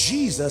say,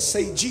 Jesus.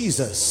 Say,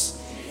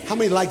 Jesus. How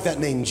many like that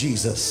name,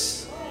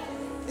 Jesus?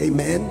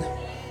 Amen.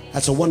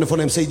 That's a wonderful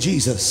name. Say,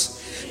 Jesus.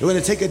 We're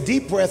going to take a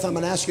deep breath. I'm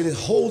going to ask you to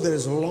hold it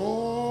as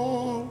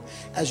long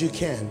as you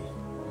can.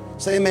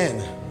 Say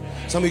amen.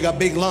 Some of you got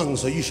big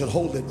lungs, so you should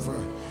hold it for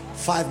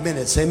 5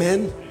 minutes.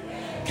 Amen.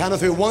 Count of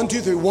 3. 1,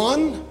 2, 3.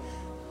 1.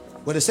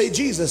 When I say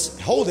Jesus,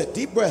 hold it.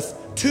 Deep breath.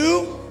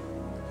 2.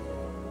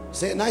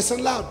 Say it nice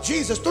and loud.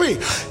 Jesus. 3.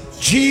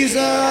 Jesus.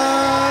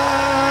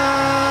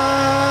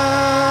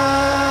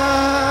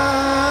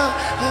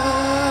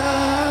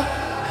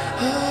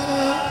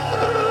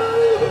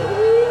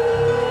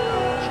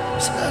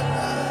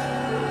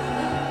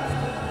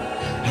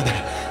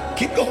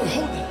 Keep going.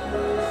 Hold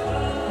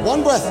it.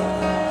 One breath.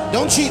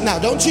 Don't cheat now.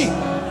 Don't cheat.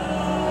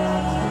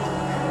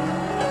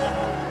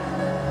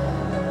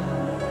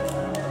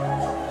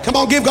 Come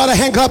on, give God a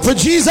hand clap for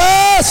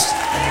Jesus.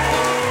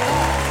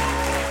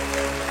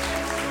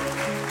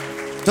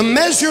 The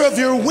measure of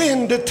your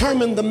wind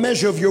determined the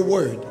measure of your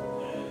word.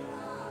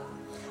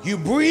 You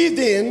breathed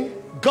in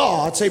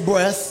God, say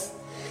breath,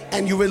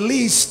 and you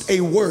released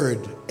a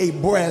word, a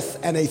breath,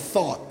 and a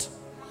thought.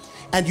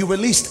 And you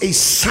released a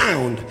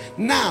sound.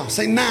 Now,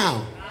 say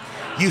now.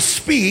 You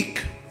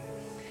speak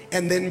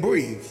and then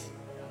breathe.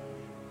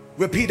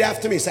 Repeat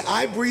after me. Say,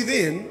 I breathe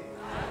in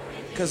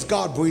because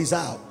God breathes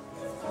out.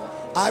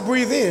 I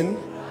breathe in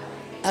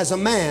as a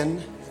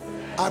man.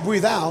 I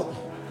breathe out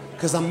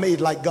because I'm made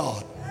like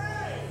God.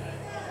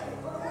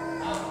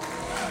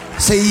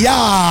 Say,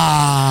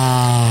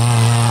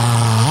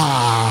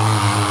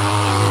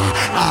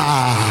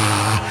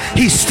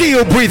 He's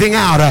still breathing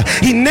out.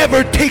 He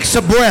never takes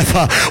a breath.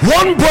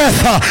 One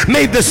breath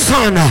made the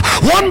sun.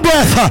 One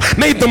breath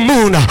made the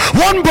moon.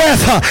 One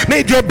breath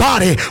made your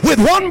body. With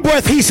one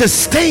breath, He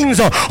sustains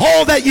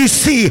all that you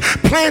see.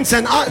 Plants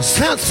and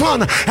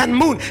sun and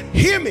moon.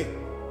 Hear me.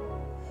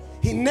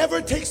 He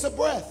never takes a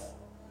breath.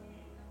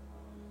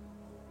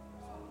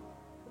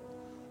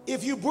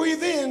 If you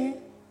breathe in,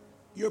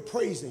 you're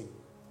praising.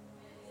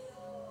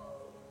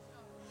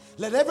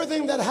 Let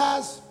everything that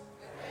has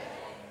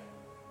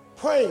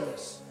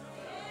praise.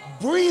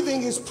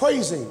 Breathing is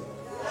praising.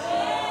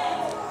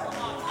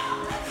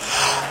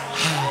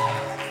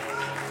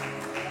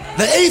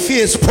 The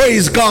atheists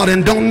praise God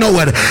and don't know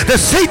it. The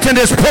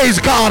Satanists praise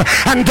God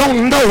and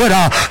don't know it.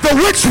 The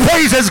witch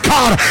praises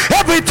God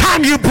every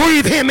time you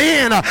breathe Him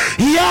in.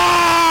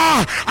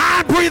 Yeah,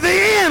 I breathe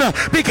in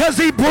because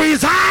He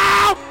breathes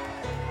out.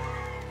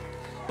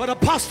 But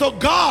Apostle,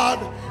 God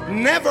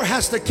never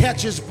has to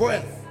catch His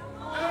breath.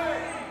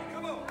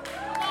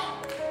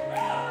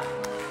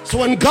 So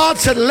when God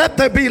said, let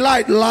there be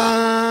light,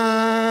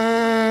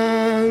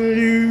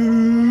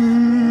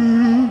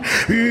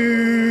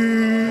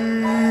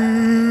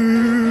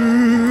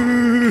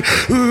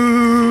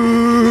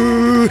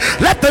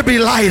 let there be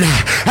light,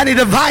 and He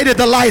divided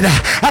the light.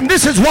 And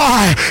this is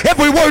why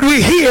every word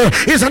we hear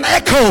is an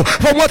echo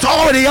from what's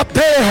already up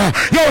there.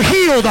 You're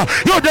healed,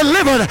 you're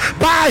delivered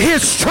by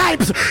His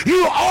stripes.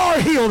 You are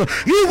healed.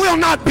 You will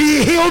not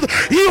be healed.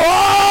 You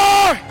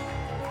are.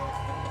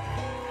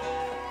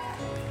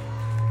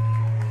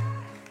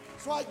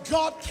 That's why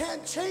God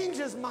can't change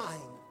His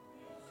mind.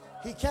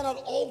 He cannot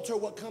alter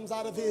what comes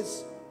out of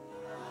His.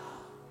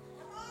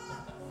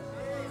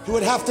 He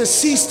would have to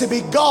cease to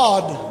be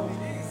God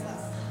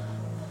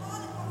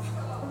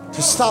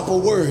to stop a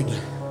word.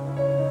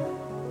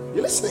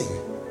 You listening?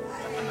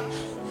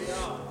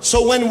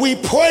 So when we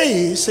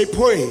praise, say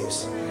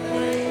praise,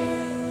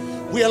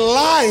 we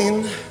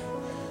align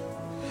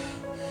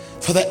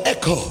for the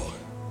echo.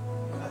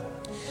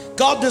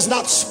 God does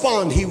not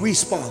spawn, He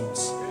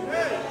responds.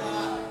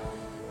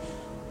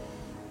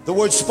 The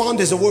word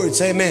spawned is a word,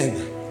 say amen.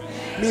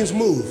 It means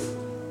move,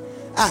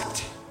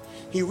 act.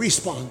 He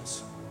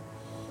responds.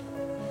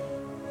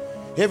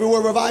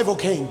 Everywhere revival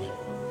came,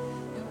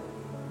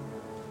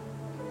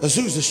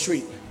 Azusa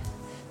Street,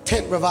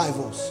 tent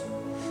revivals,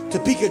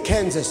 Topeka,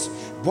 Kansas,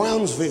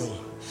 Brownsville,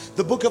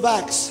 the book of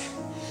Acts,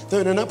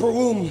 they're in an upper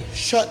room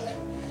shut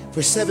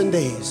for 7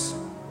 days.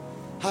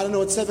 How to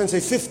know it's 7? Say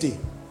 50.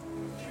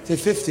 Say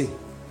 50.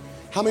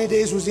 How many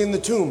days was He in the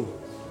tomb?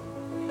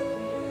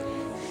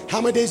 How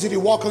many days did He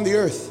walk on the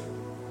earth?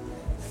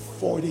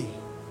 40.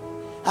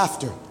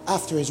 After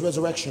His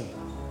resurrection.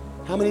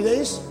 How many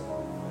days?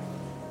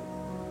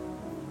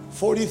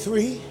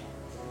 43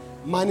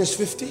 minus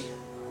 50.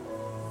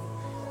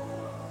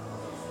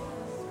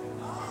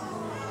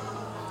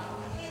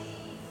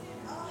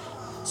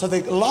 So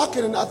they lock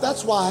it, and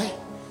that's why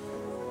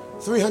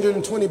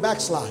 320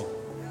 backslide.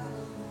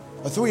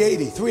 Or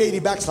 380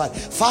 backslide.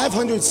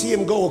 500 see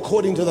him go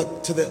according to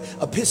the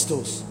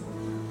epistles.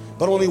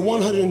 But only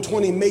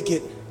 120 make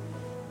it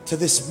to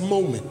this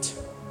moment.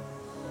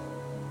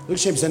 Look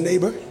at him, say,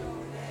 neighbor,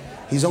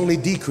 he's only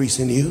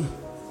decreasing you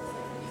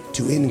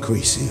to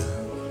increase you.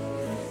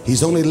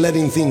 He's only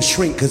letting things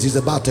shrink because he's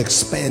about to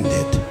expand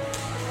it.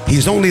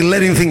 He's only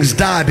letting things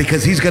die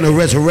because he's going to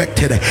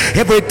resurrect it.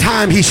 Every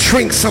time he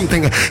shrinks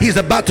something, he's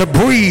about to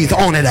breathe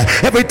on it.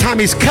 Every time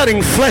he's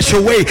cutting flesh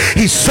away,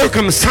 he's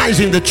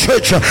circumcising the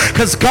church.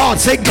 Because God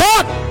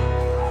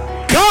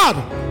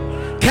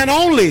can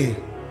only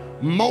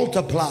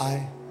multiply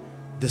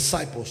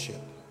discipleship.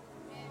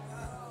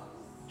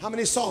 How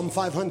many saw him?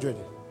 500.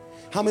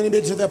 How many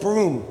been to the upper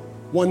room?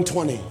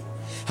 120.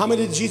 How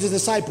many did Jesus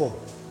disciple?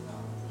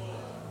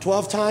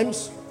 12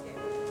 times?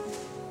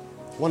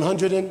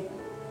 100 and...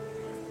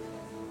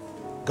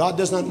 God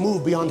does not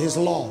move beyond his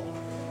law.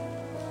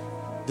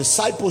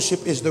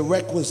 Discipleship is the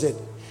requisite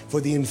for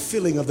the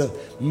infilling of the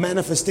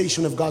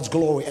manifestation of God's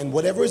glory. And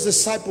whatever is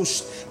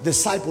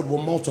discipled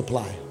will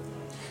multiply.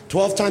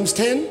 12 times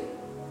 10,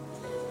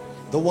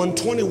 the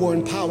 120 were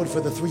empowered for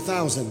the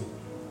 3,000.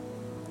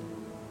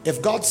 If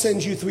God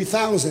sends you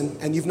 3,000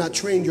 and you've not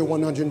trained your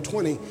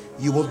 120,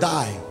 you will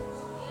die.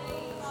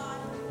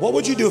 What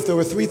would you do if there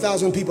were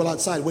 3,000 people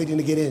outside waiting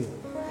to get in?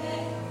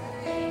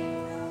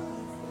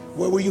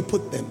 Where will you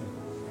put them?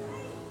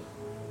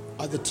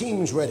 Are the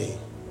teams ready?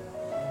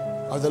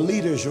 Are the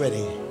leaders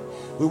ready?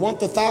 We want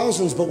the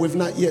thousands, but we've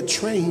not yet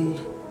trained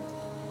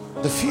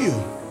the few.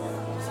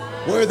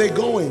 Where are they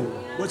going?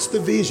 What's the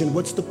vision?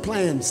 What's the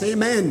plan? Say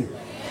amen.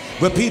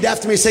 Repeat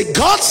after me. Say,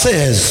 God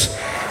says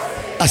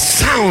a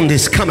sound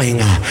is coming.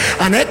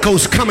 An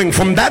echo's coming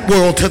from that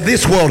world to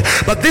this world.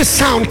 But this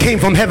sound came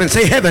from heaven.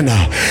 Say heaven.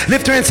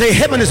 Lift your hand and say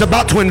heaven is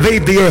about to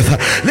invade the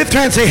earth. Lift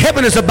your hand and say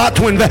heaven is about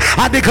to invade.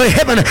 I declare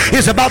heaven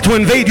is about to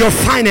invade your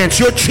finance,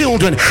 your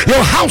children,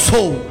 your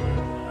household.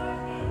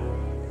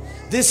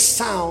 This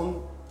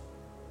sound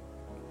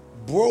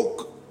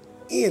broke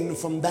in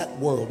from that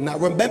world. Now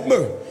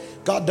remember,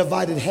 God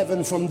divided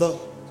heaven from the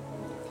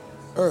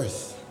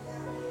earth.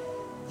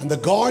 And the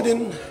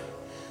garden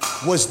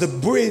was the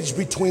bridge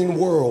between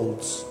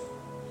worlds.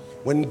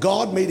 When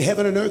God made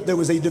heaven and earth, there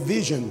was a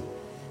division,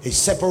 a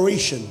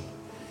separation.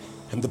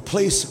 And the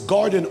place,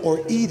 garden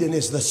or Eden,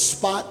 is the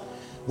spot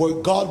where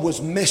God was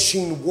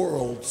meshing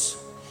worlds.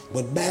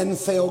 When man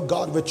fell,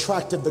 God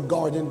retracted the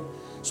garden.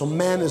 So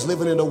man is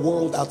living in a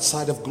world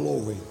outside of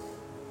glory.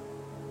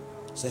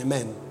 Say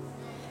amen.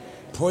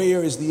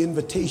 Prayer is the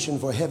invitation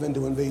for heaven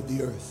to invade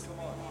the earth.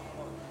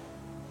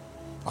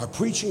 Our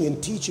preaching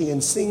and teaching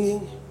and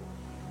singing,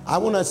 I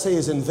will not say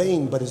is in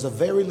vain, but is of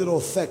very little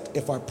effect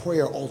if our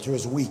prayer altar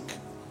is weak.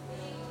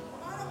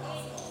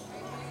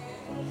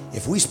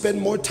 If we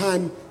spend more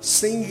time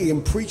singing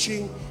and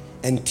preaching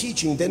and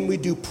teaching than we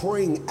do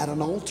praying at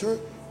an altar,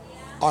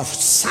 our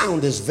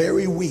sound is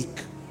very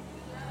weak.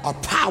 Our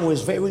power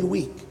is very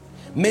weak.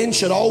 Men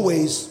should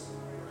always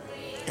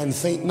and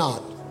faint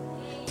not.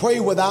 Pray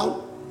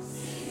without.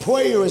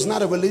 Prayer is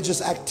not a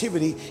religious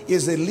activity, it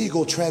is a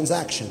legal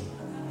transaction.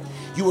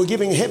 You are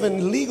giving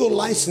heaven legal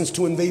license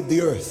to invade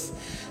the earth.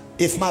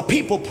 If my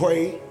people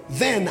pray,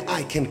 then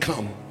I can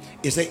come.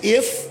 It's a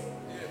if,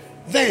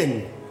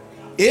 then.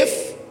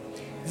 If,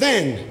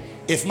 then.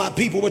 If my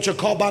people, which are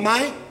called by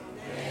my,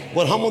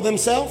 would humble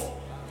themselves,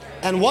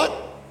 and what?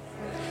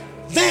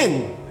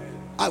 Then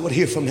I would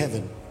hear from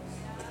heaven.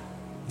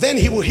 Then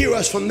he will hear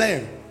us from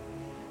there.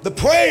 The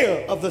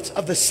prayer of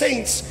the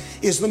saints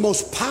is the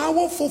most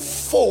powerful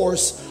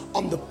force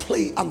on the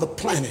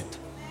planet.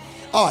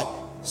 All right.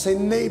 Say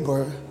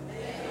neighbor,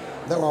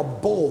 there are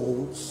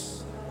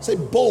bowls. Say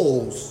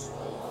bowls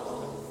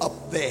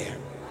up there.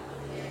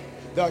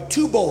 There are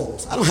two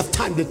bowls. I don't have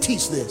time to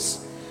teach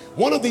this.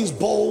 One of these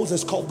bowls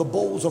is called the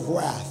bowls of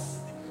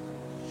wrath.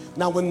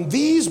 Now when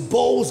these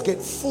bowls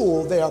get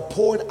full, they are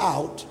poured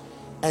out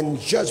and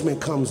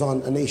judgment comes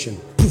on a nation.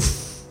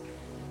 Poof,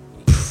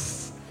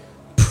 poof,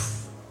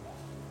 poof.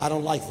 I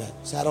don't like that.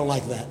 Say I don't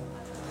like that.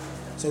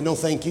 Say no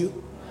thank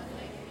you.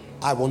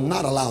 I will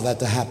not allow that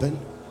to happen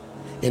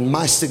in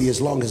my city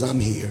as long as I'm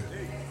here.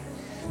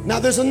 Now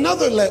there's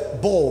another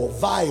bowl,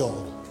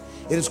 vial.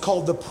 It is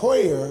called the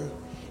prayer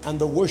and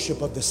the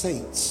worship of the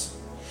saints.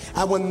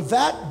 And when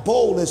that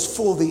bowl is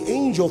full, the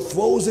angel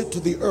throws it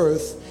to the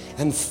earth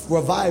and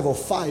revival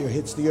fire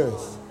hits the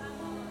earth.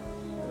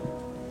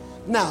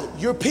 Now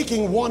you're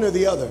picking one or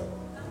the other.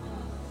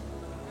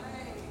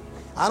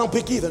 I don't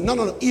pick either.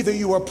 No. Either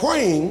you are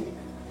praying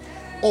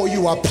or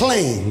you are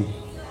playing.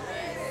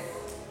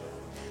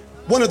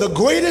 One of the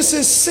greatest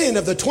sin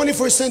of the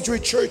 21st century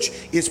church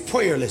is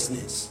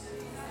prayerlessness.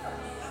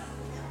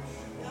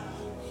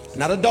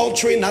 Not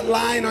adultery, not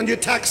lying on your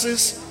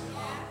taxes.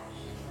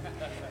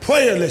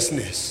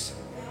 Prayerlessness.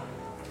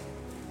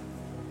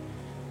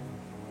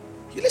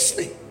 You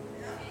listening?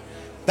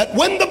 That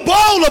when the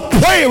bowl of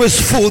prayer is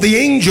full, the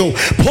angel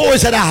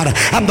pours it out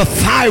and the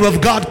fire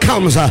of God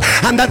comes.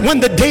 And that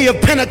when the day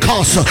of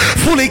Pentecost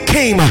fully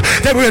came,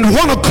 they were in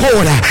one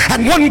accord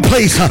and one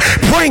place,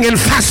 praying and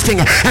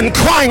fasting and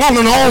crying on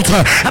an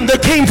altar. And there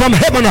came from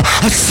heaven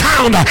a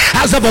sound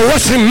as of a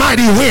rushing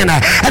mighty wind,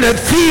 and it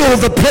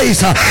filled the place.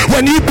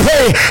 When you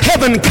pray,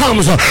 heaven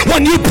comes.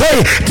 When you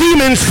pray,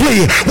 demons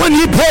flee. When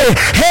you pray,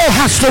 hell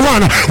has to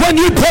run. When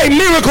you pray,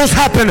 miracles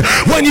happen.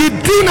 When you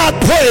do not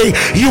pray,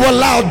 you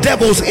allow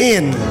devils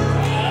in.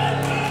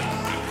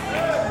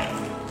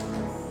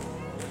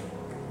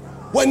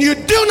 When you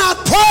do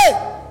not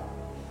pray,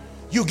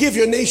 you give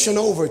your nation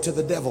over to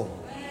the devil.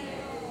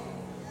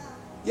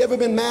 You ever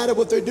been mad at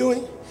what they're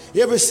doing?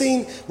 You ever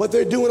seen what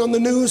they're doing on the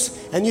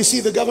news and you see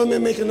the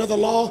government make another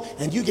law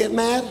and you get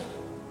mad?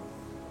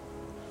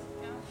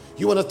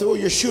 You want to throw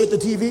your shoe at the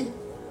TV?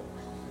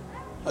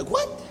 Like,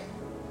 what?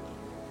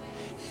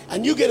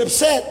 And you get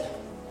upset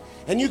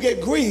and you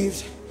get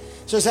grieved.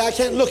 So say, I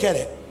can't look at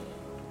it.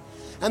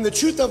 And the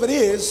truth of it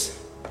is,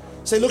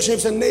 say, look to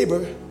your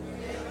neighbor,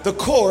 the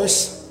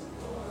course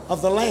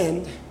of the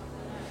land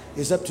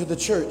is up to the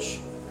church,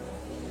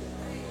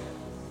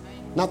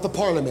 not the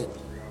parliament,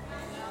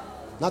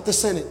 not the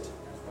Senate,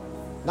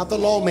 not the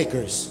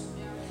lawmakers.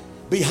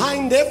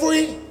 Behind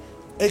every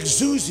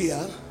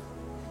exousia,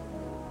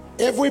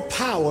 every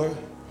power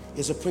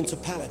is a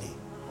principality.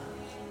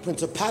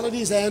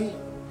 Principalities and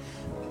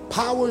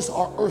powers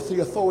are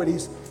earthly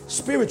authorities,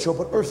 spiritual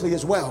but earthly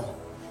as well.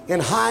 In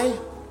high.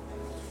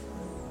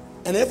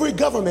 And every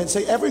government,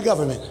 say every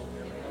government,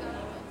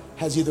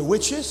 has either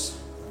witches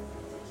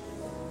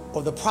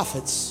or the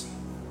prophets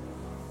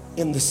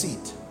in the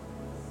seat.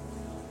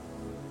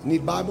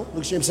 Need Bible?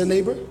 Look at your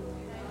neighbor.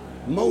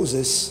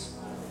 Moses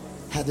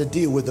had to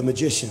deal with the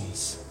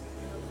magicians.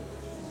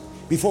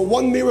 Before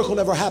one miracle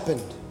ever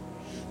happened,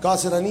 God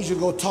said, I need you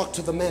to go talk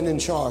to the man in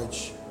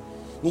charge.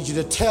 I need you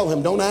to tell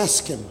him, don't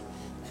ask him.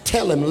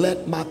 Tell him,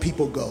 let my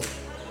people go.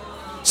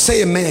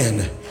 Say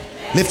amen.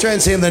 Lift your hand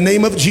and say, in the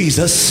name of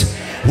Jesus,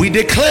 we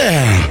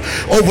declare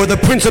over the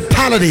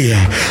principality,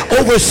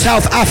 over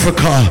South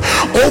Africa,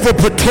 over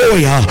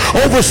Pretoria,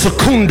 over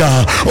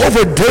Secunda,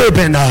 over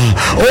Durban,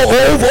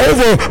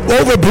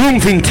 over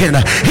Bloemfontein,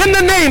 in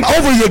the name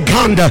over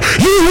Uganda,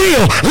 you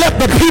will let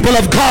the people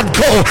of God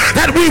go,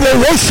 that we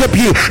will worship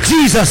you,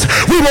 Jesus.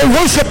 We will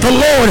worship the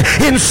Lord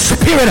in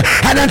spirit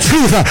and in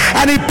truth.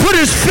 And he put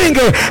his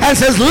finger and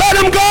says, let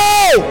him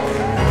go.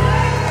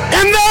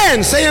 And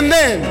then, say, and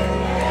then,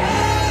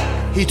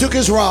 he took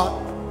his rod,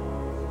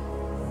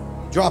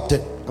 dropped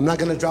it. I'm not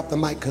going to drop the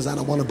mic because I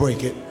don't want to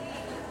break it.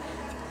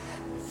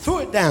 Threw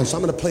it down, so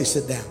I'm going to place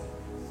it down.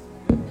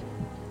 And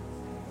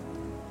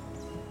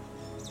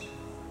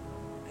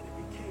it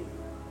became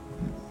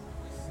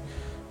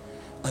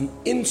an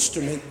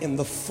instrument in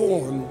the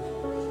form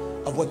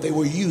of what they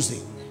were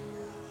using.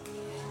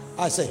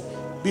 I say,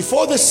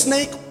 before the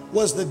snake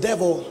was the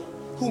devil,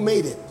 who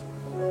made it?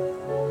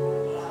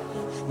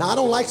 Now, I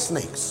don't like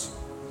snakes.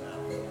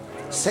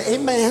 Say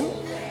amen.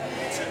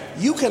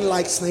 You can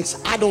like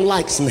snakes. I don't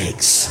like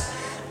snakes.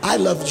 I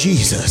love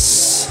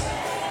Jesus.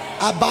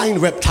 I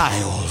bind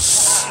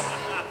reptiles.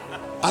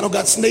 I don't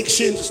got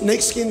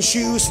snakeskin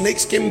shoes,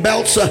 snakeskin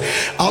belts.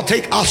 I'll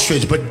take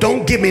ostrich, but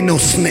don't give me no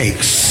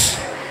snakes.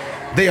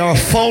 They are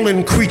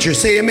fallen creatures.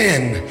 Say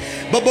amen.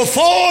 But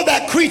before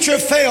that creature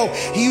fell,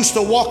 he used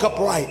to walk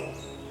upright.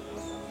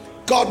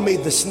 God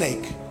made the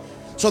snake.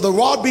 So the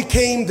rod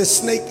became the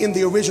snake in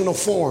the original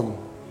form,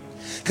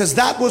 because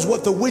that was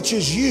what the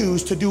witches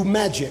used to do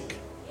magic.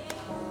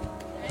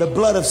 The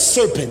blood of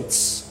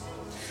serpents.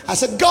 I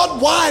said,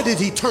 God, why did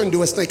he turn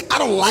to a snake? I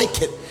don't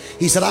like it.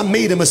 He said, I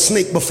made him a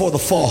snake before the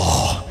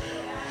fall.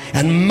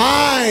 And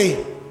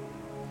my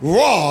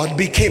rod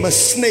became a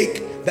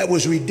snake that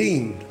was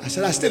redeemed. I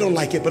said, I still don't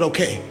like it, but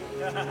okay.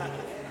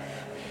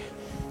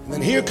 And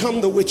then here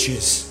come the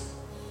witches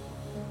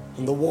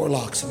and the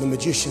warlocks and the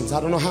magicians.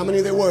 I don't know how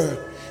many there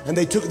were. And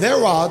they took their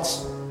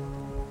rods.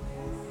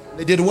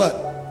 They did what?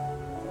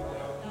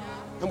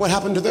 And what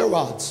happened to their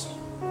rods?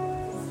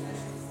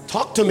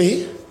 Talk to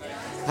me.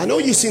 I know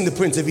you've seen the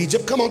Prince of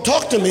Egypt. Come on,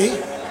 talk to me.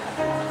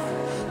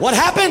 What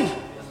happened?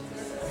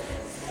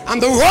 And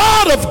the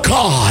rod of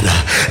God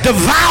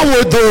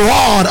devoured the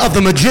rod of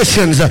the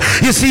magicians.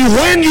 You see,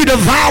 when you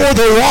devour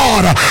the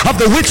rod of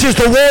the witches,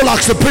 the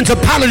warlocks, the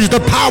principalities, the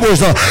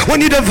powers, when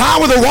you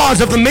devour the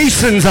rods of the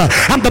masons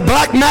and the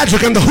black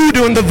magic and the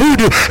hoodoo and the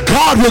voodoo,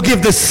 God will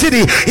give the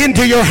city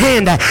into your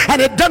hand.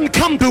 And it doesn't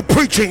come through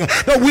preaching,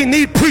 though we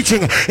need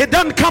preaching. It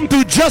doesn't come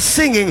through just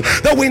singing,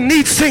 though we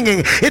need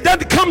singing. It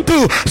doesn't come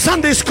through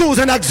Sunday schools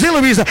and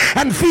auxiliaries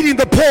and feeding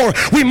the poor.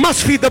 We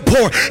must feed the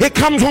poor. It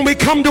comes when we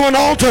come to an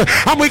altar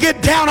and we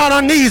get down on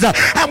our knees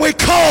and we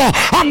call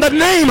on the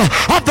name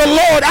of the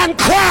Lord and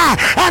cry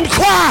and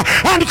cry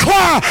and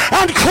cry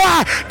and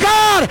cry.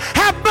 God,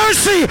 have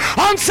mercy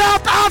on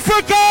South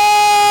Africa.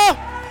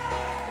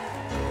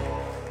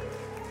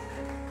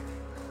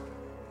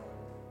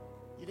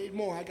 You need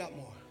more? I got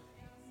more.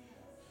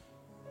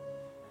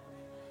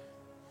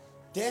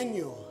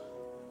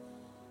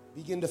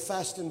 begin to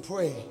fast and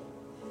pray,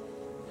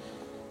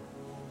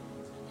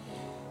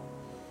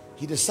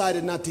 he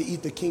decided not to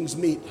eat the king's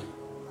meat.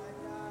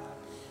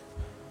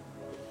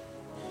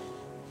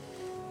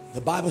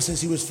 The Bible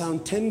says he was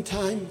found 10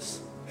 times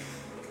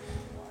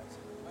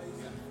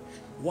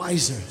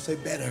wiser, say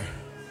better,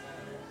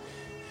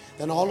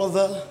 than all of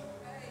the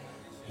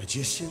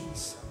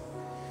magicians,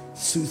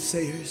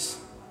 soothsayers.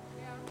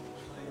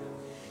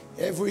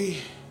 Every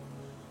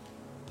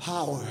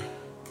power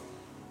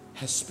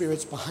has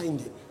spirits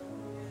behind it.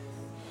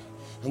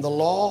 And the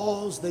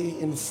laws they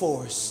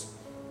enforce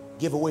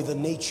give away the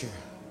nature.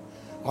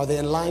 Are they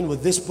in line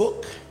with this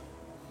book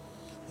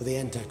or the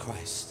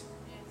Antichrist?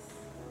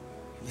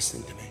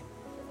 Listen to me.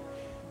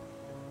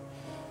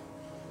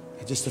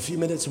 In just a few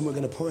minutes and we're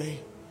going to pray.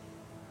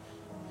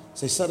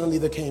 Say, suddenly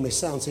there came a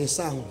sound. Say, a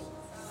sound.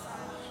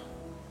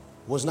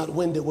 Was not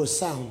wind, it was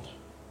sound.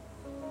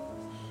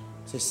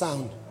 Say,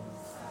 sound.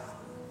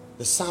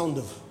 The sound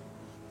of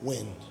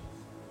wind.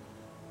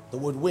 The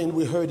word wind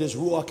we heard is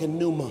ruach and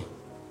pneuma.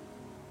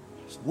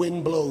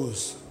 Wind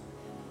blows.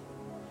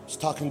 I was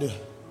talking to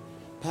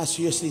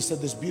Pastor yesterday. He said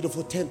this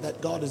beautiful tent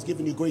that God has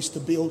given you grace to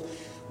build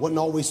wasn't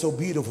always so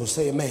beautiful.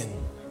 Say amen.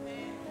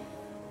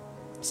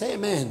 Say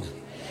amen.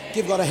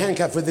 Give God a hand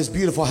clap for this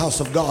beautiful house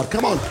of God.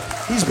 Come on.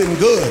 He's been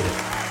good.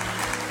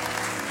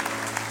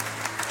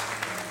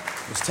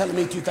 He was telling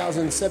me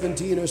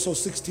 2017 or so,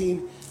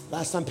 16,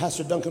 last time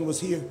Pastor Duncan was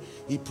here,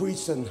 he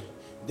preached and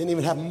didn't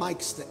even have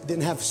mics,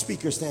 didn't have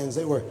speaker stands.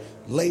 They were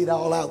laid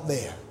all out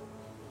there.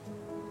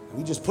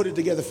 We just put it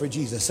together for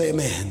Jesus. Say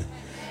amen.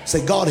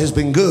 Say, God has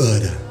been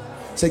good.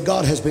 Say,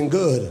 God has been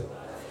good.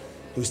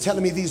 He was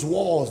telling me these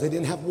walls, they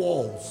didn't have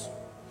walls.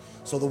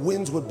 So the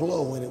winds would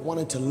blow and it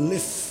wanted to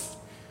lift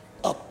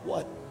up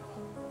what?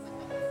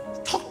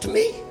 Talk to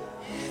me.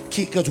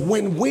 Because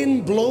when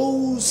wind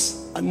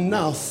blows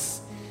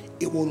enough,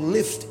 it will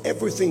lift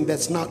everything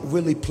that's not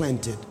really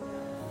planted.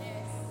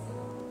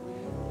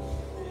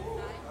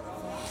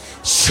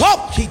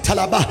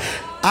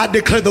 I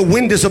declare the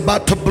wind is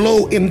about to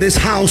blow in this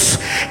house,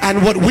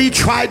 and what we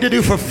tried to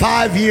do for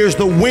 5 years,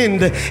 the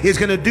wind is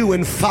going to do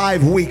in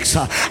 5 weeks.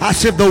 I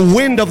said the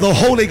wind of the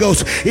Holy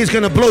Ghost is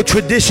going to blow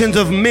traditions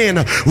of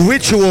men,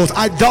 rituals,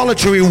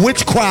 idolatry,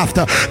 witchcraft.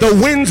 The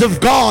winds of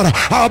God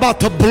are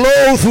about to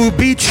blow through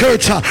B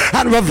Church,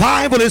 and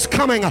revival is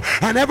coming,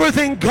 and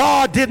everything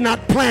God did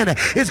not plan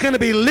is going to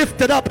be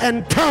lifted up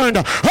and turned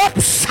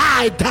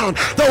upside down.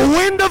 The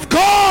wind of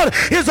God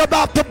is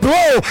about to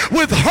blow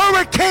with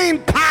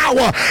hurricane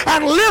power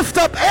and lift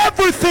up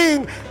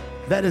everything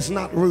that is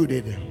not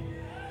rooted.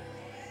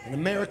 In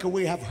America,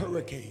 we have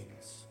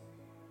hurricanes.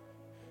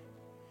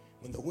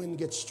 When the wind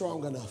gets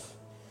strong enough,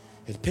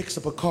 it picks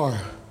up a car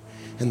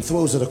and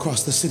throws it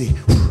across the city.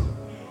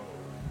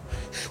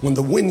 When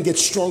the wind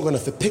gets strong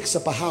enough, it picks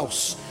up a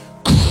house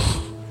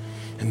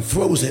and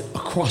throws it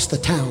across the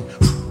town.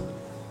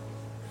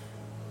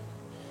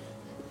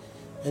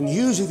 And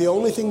usually the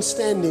only thing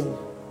standing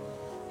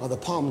are the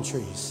palm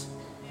trees.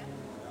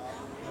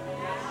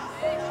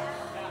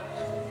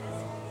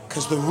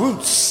 Because the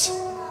roots,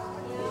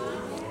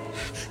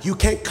 you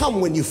can't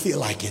come when you feel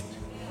like it.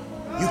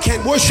 You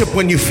can't worship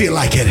when you feel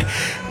like it.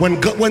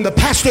 When the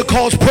pastor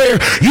calls prayer,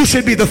 you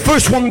should be the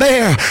first one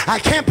there. I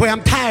can't pray,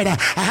 I'm tired.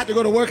 I had to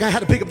go to work, I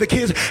had to pick up the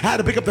kids, I had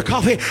to pick up the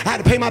coffee, I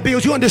had to pay my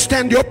bills. You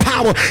understand your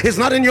power is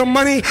not in your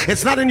money,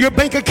 it's not in your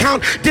bank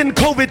account. Didn't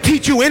COVID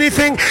teach you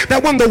anything?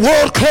 That when the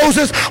world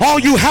closes, all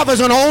you have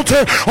is an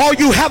altar, all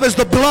you have is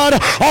the blood,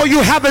 all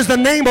you have is the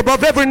name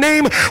above every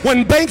name.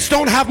 When banks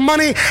don't have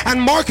money and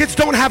markets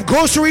don't have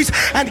groceries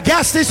and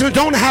gas stations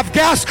don't have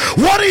gas,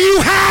 what do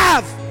you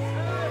have?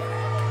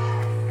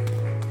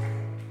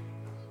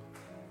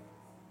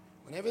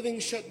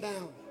 Everything's shut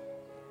down.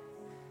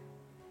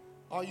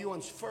 Are you on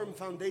firm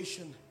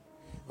foundation,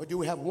 or do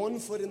we have one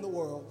foot in the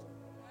world,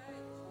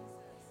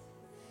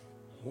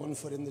 one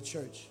foot in the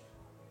church?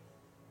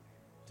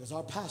 Does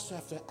our pastor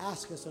have to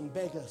ask us and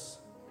beg us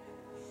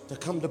to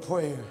come to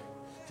prayer,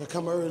 to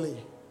come early?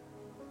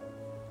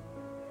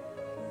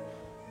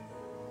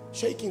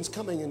 Shaking's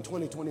coming in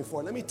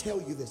 2024. Let me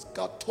tell you this.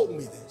 God told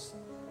me this.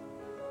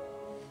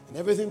 And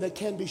everything that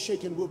can be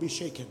shaken will be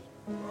shaken.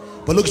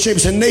 But look at you and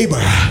say, neighbor,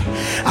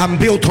 I'm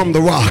built on the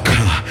rock.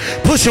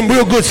 Push him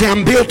real good. Say,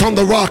 I'm built on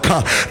the rock.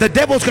 The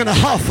devil's going to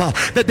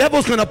huff. The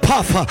devil's going to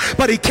puff.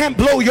 But he can't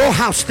blow your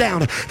house down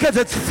because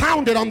it's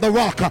founded on the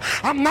rock.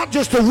 I'm not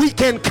just a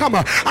weekend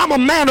comer. I'm a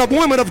man or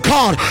woman of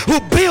God who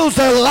builds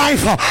their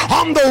life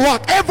on the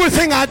rock.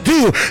 Everything I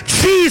do,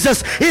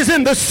 Jesus is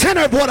in the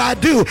center of what I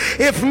do.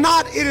 If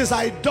not, it is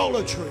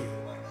idolatry.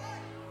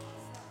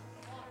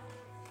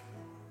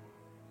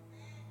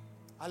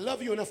 I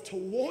love you enough to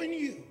warn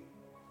you.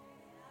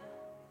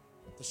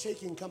 The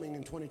shaking coming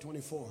in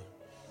 2024.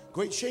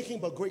 Great shaking,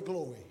 but great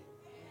glory.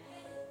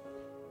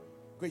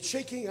 Great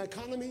shaking,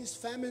 economies,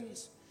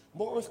 famines,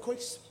 more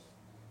earthquakes.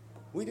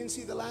 We didn't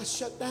see the last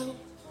shutdown,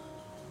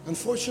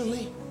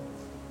 unfortunately.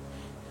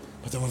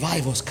 But the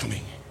revival's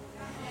coming.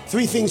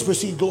 3 things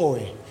precede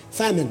glory: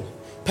 famine,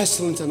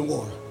 pestilence, and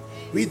war.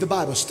 Read the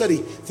Bible, study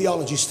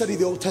theology, study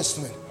the Old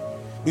Testament.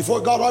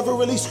 Before God ever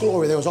released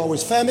glory, there was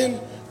always famine,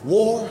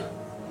 war,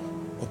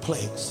 or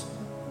plagues.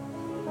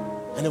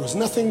 And there was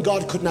nothing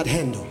God could not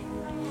handle.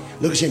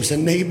 Look at him and say,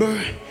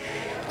 neighbor,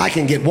 I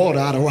can get water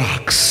out of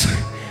rocks.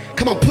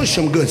 Come on, push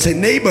them good. Say,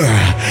 neighbor,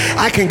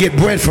 I can get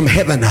bread from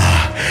heaven.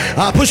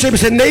 Push them and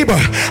say, neighbor,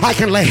 I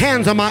can lay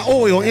hands on my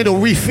oil and it'll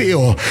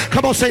refill.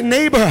 Come on, say,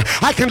 neighbor,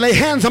 I can lay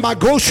hands on my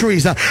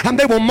groceries and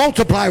they will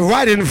multiply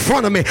right in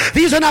front of me.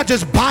 These are not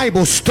just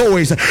Bible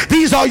stories.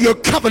 These are your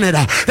covenant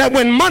that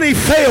when money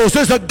fails,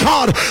 there's a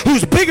God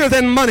who's bigger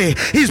than money.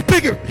 He's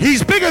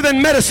bigger than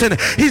medicine.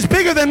 He's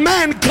bigger than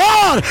man.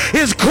 God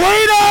is greater.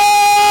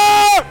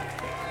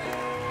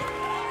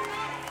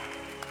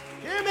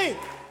 Hear me.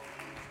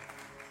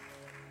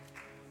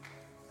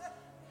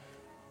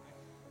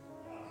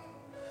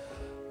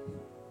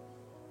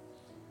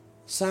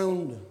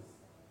 Sound.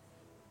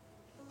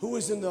 Who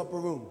is in the upper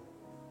room?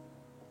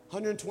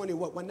 120,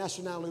 what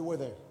nationality were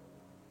there?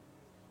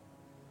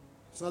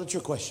 It's not a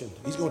trick question.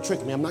 He's going to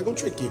trick me. I'm not going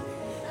to trick you.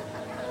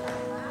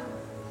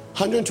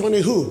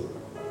 120 who?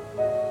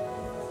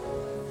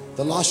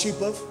 The lost sheep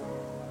of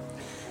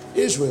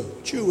Israel.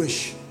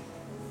 Jewish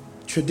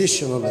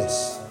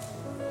traditionalists.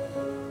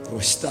 They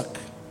were stuck.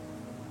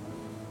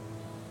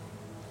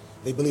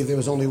 They believed there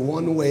was only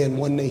one way and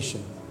one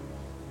nation.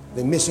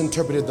 They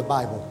misinterpreted the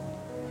Bible.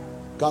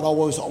 God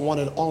always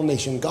wanted all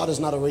nations. God is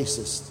not a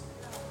racist.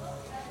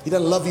 He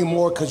doesn't love you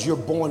more because you're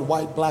born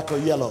white, black, or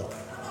yellow.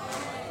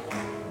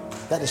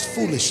 That is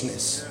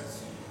foolishness.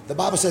 The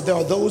Bible said there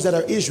are those that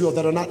are Israel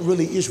that are not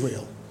really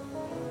Israel.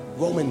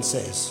 Romans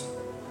says.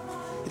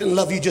 He doesn't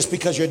love you just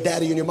because your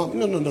daddy and your mom.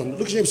 No.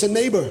 Look at him and say,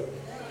 neighbor,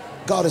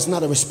 God is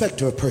not a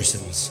respecter of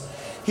persons.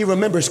 He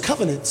remembers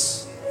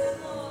covenants.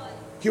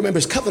 He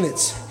remembers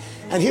covenants.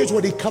 And here's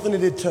what he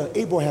covenanted to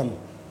Abraham.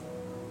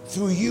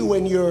 Through you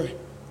and your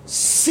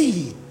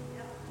seed,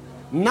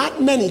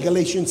 not many,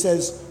 Galatians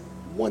says,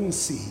 one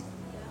seed,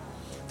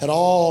 that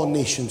all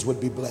nations would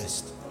be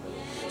blessed.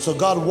 So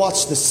God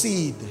watched the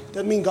seed.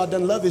 Doesn't mean God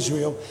doesn't love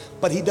Israel,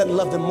 but he doesn't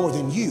love them more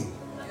than you.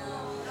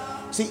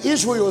 See,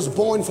 Israel was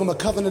born from a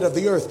covenant of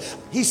the earth.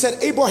 He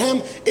said,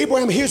 Abraham,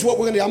 here's what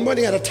we're going to do. I'm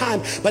running out of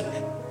time, but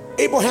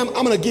Abraham,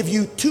 I'm going to give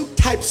you two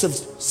types of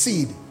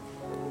seed.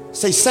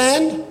 Say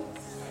sand,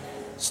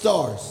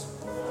 stars.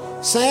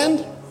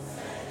 Sand,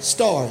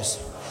 stars.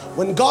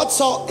 When God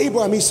saw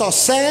Abraham, he saw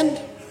sand,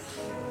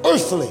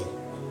 earthly,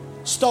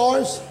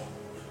 stars,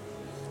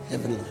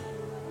 heavenly.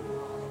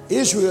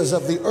 Israel is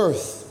of the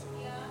earth.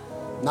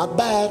 Not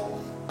bad.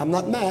 I'm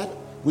not mad.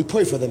 We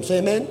pray for them. Say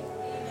amen.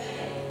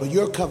 But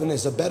your covenant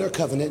is a better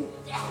covenant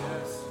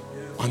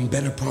on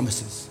better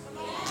promises.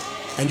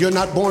 And you're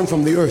not born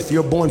from the earth.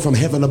 You're born from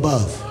heaven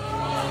above.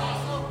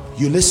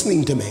 You're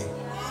listening to me.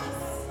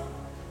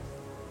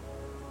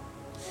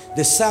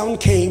 This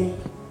sound came,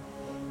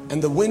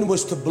 and the wind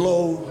was to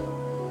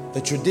blow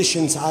the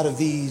traditions out of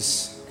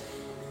these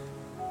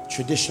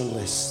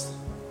traditionalists.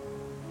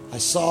 I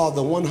saw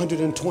the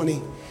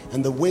 120,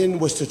 and the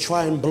wind was to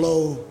try and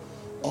blow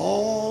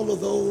all of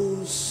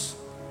those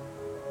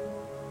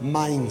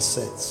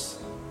mindsets.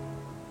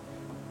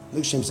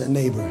 Look at him and say,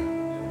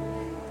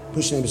 neighbor.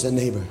 Push him and say,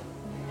 neighbor.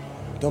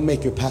 Don't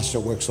make your pastor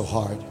work so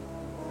hard.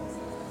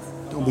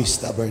 Don't be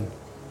stubborn.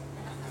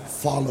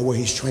 Follow where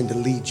he's trying to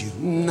lead you.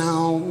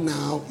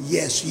 No,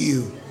 yes,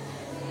 you.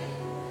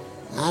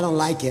 I don't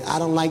like it. I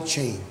don't like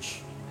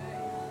change.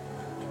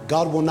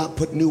 God will not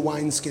put new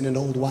wineskin in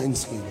old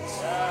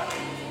wineskins.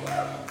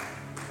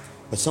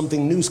 But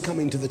something new's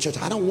coming to the church.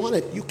 I don't want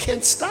it. You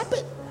can't stop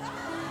it.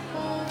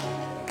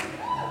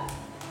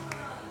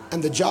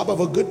 And the job of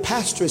a good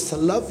pastor is to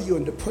love you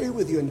and to pray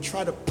with you and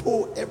try to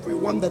pull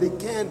everyone that he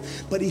can.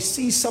 But he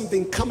sees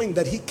something coming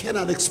that he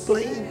cannot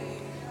explain.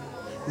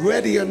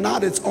 Ready or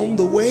not, it's on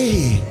the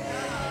way.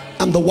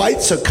 And the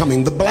whites are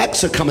coming, the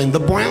blacks are coming, the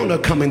brown are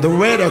coming, the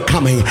red are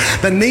coming,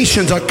 the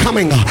nations are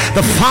coming,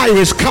 the fire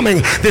is coming.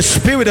 This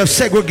spirit of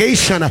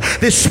segregation,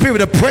 this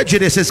spirit of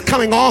prejudice is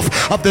coming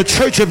off of the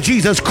church of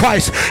Jesus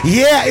Christ.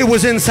 Yeah, it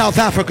was in South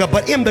Africa,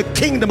 but in the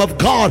kingdom of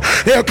God,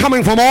 they are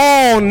coming from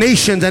all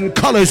nations and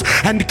colors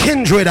and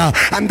kindred,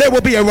 and there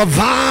will be a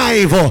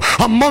revival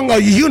among a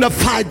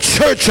unified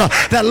church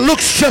that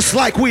looks just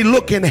like we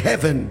look in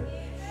heaven.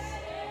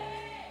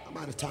 I'm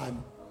out of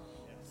time.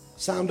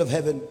 Sound of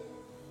heaven.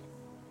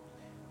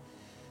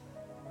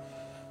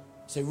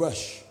 Say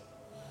rush.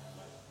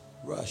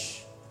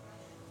 Rush.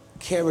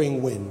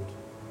 Carrying wind.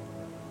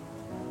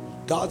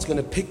 God's going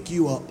to pick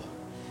you up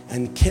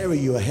and carry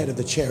you ahead of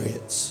the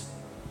chariots.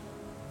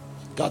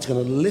 God's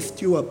going to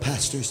lift you up,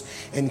 pastors,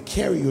 and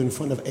carry you in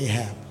front of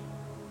Ahab.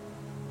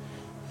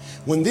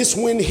 When this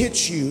wind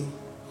hits you,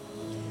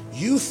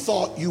 you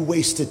thought you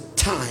wasted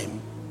time.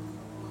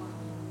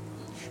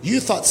 You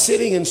thought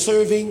sitting and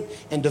serving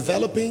and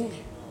developing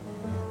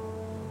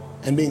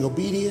and being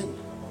obedient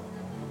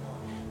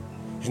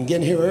and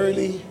getting here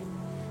early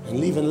and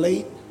leaving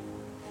late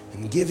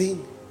and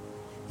giving,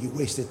 you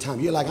wasted time.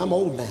 You're like, I'm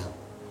old now.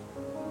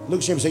 Look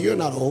at him and say, you're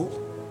not old.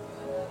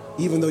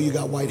 Even though you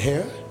got white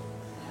hair,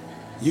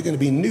 you're going to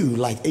be new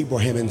like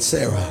Abraham and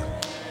Sarah.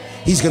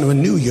 He's going to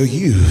renew your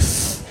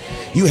youth.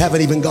 You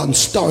haven't even gotten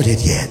started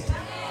yet.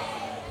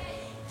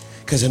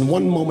 Because in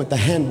one moment the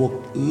hand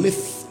will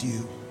lift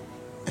you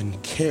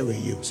and carry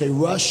you. Say,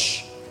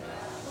 rush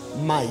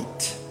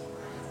might.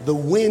 The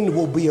wind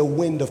will be a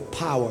wind of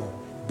power.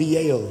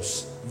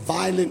 Baals,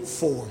 violent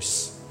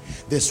force.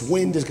 This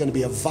wind is going to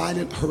be a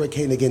violent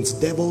hurricane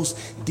against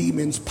devils,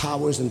 demons,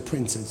 powers, and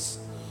princes.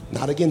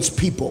 Not against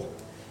people.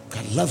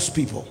 God loves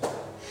people.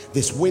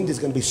 This wind is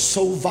going to be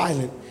so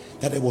violent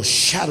that it will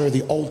shatter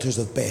the altars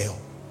of Baal.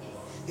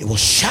 It will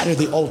shatter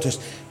the altars.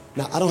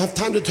 Now, I don't have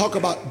time to talk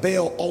about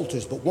Baal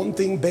altars, but one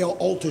thing Baal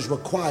altars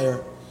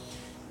require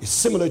is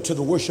similar to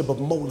the worship of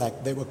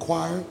Molech. They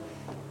require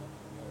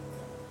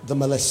the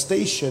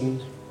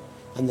molestation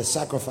and the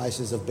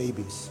sacrifices of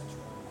babies.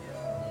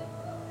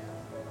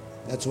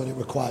 That's what it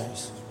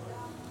requires.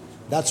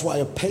 That's why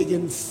a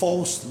pagan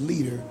false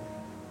leader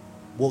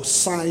will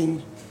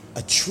sign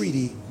a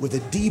treaty with a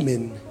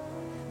demon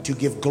to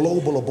give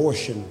global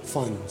abortion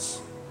funds.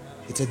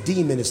 It's a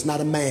demon, it's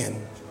not a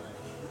man.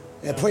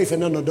 And pray for,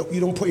 you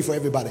don't pray for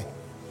everybody.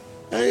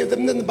 And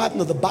then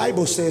the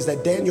Bible says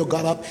that Daniel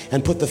got up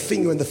and put the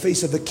finger in the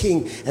face of the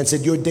king and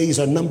said, your days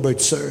are numbered,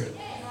 sir.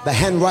 The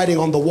handwriting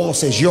on the wall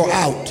says, you're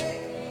out.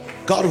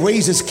 God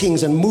raises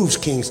kings and moves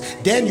kings.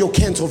 Daniel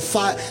counseled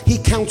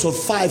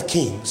 5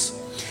 kings.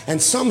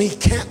 And some he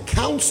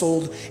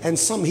counseled and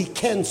some he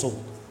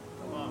canceled.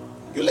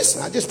 You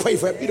listen, I just pray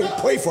for, you don't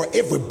pray for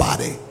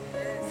everybody.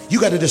 You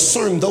got to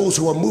discern those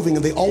who are moving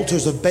in the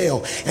altars of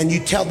Baal, and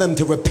you tell them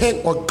to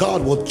repent or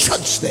God will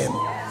judge them.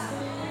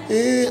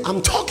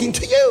 I'm talking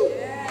to you.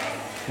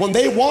 When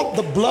they want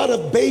the blood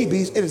of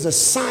babies, it is a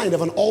sign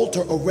of an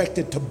altar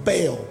erected to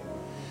Baal.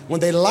 When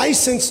they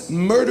license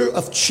murder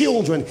of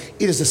children,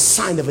 it is a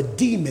sign of a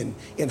demon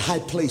in high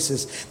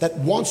places that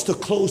wants to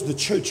close the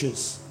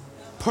churches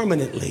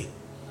permanently.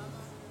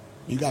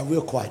 You got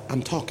real quiet.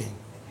 I'm talking.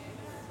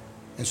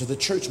 And so the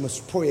church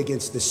must pray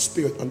against this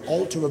spirit. An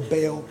altar of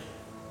Baal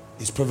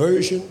is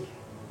perversion.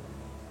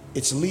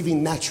 It's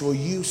leaving natural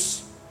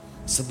use.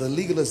 So the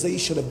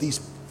legalization of these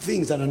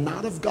things that are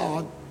not of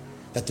God,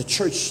 that the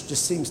church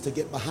just seems to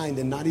get behind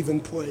and not even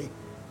pray.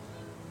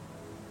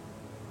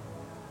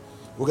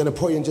 We're going to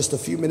pray in just a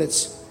few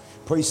minutes.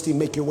 Praise team,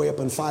 make your way up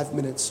in 5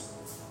 minutes.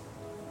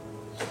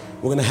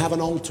 We're going to have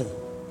an altar.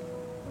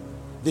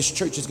 This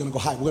church is going to go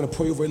high. We're going to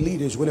pray over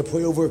leaders. We're going to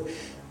pray over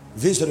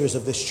visitors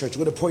of this church.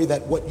 We're going to pray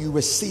that what you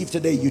receive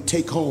today, you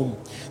take home.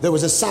 There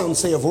was a sound,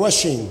 say, of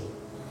rushing,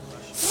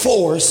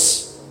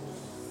 force,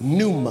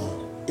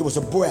 pneuma. It was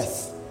a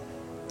breath.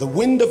 The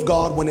wind of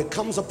God, when it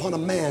comes upon a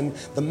man,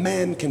 the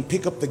man can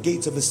pick up the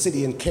gates of the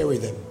city and carry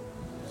them.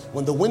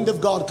 When the wind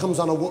of God comes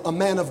on a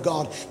man of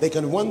God, they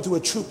can run through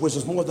a troop where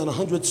there's more than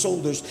 100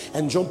 soldiers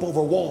and jump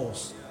over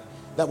walls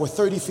that were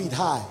 30 feet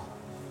high.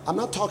 I'm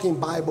not talking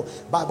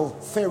Bible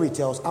fairy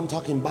tales. I'm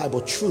talking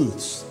Bible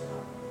truths.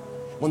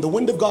 When the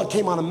wind of God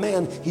came on a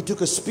man, he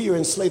took a spear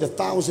and slayed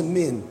 1,000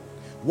 men.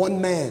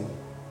 One man.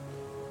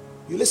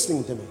 You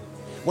listening to me?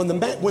 When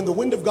the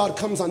wind of God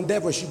comes on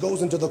Deborah, she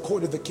goes into the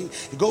court of the king.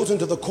 He goes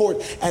into the court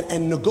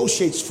and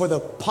negotiates for the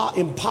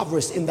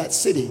impoverished in that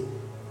city.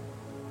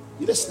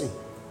 You listening?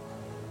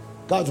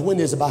 God's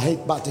wind is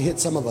about to hit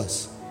some of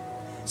us.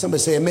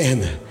 Somebody say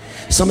amen.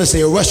 Somebody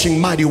say a rushing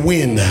mighty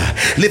wind.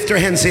 Lift your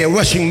hand, say a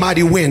rushing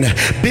mighty wind.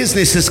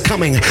 Business is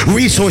coming.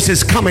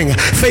 Resources coming.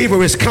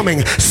 Favor is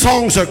coming.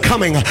 Songs are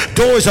coming.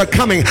 Doors are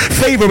coming.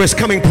 Favor is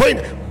coming. Pray.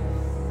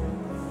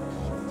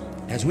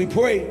 As we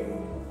pray,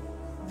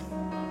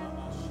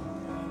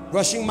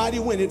 rushing mighty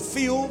wind, it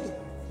filled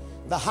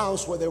the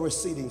house where they were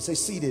seating. Say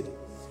seated.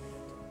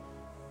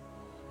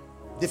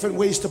 Different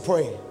ways to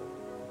pray.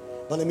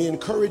 But let me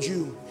encourage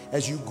you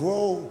as you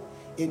grow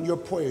in your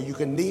prayer. You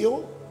can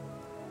kneel,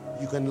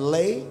 you can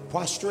lay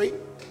prostrate,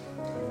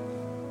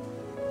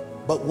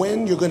 but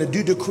when you're going to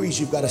do decrees,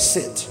 you've got to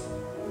sit,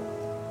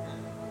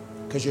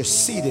 because you're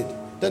seated.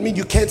 Doesn't mean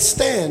you can't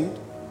stand.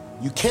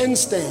 You can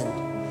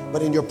stand,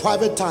 but in your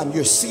private time,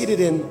 you're seated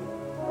in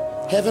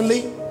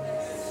heavenly.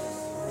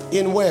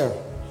 In where?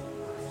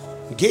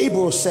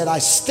 Gabriel said, I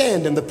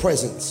stand in the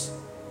presence.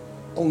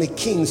 Only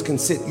kings can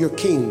sit. You're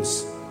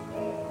kings.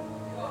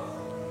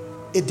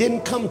 It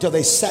didn't come till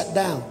they sat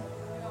down,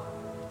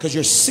 because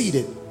you're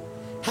seated.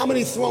 How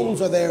many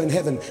thrones are there in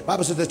heaven? The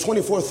Bible says there's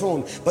 24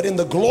 thrones, but in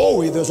the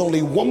glory there's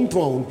only one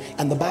throne,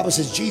 and the Bible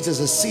says Jesus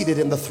is seated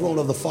in the throne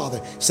of the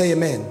Father. Say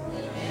amen.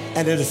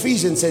 And in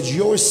Ephesians says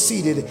you're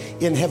seated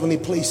in heavenly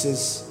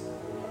places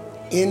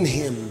in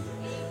him.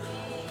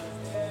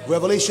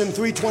 Revelation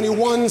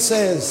 3:21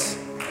 says,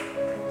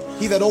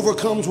 he that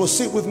overcomes will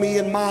sit with me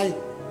in my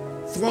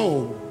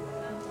throne,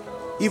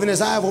 even as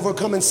I have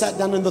overcome and sat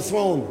down in the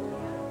throne.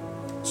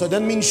 So it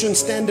doesn't mean you shouldn't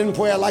stand and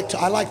pray. I like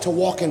to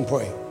walk and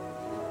pray.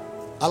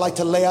 I like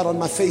to lay out on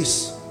my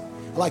face.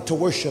 I like to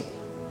worship.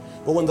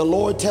 But when the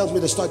Lord tells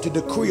me to start to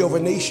decree over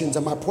nations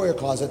in my prayer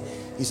closet,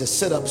 he says,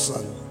 sit up,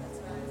 son.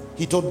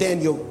 He told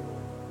Daniel,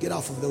 get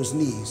off of those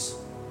knees.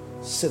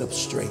 Sit up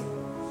straight.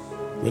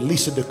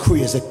 Release a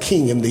decree as a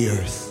king in the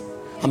earth.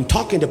 I'm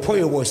talking to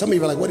prayer warriors. Some of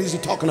you are like, what is he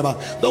talking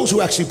about? Those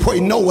who actually pray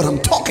know what I'm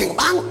talking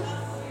about.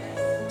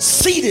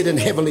 seated in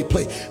heavenly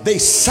place. They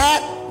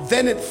sat,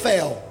 then it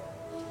fell.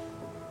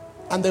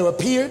 And there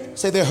appeared,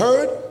 say they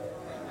heard,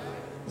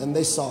 then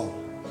they saw.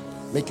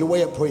 Make your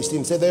way up, praise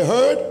team. Say they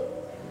heard,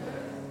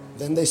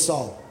 then they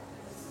saw.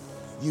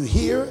 You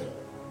hear,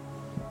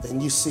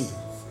 then you see.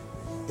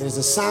 It is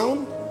a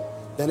sound,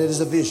 then it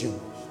is a vision.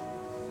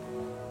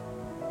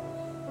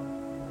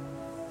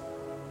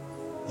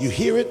 You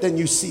hear it, then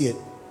you see it.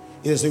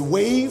 It is a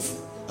wave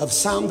of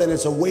sound, then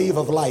it's a wave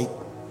of light.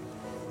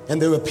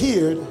 And there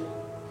appeared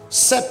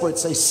separate,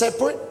 say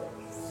separate.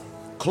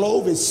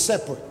 Clove is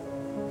separate.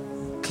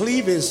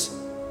 Cleave is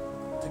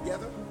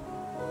together.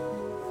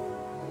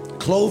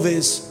 Clove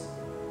is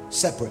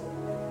separate.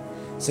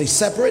 Say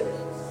separate.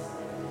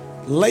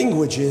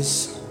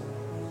 Languages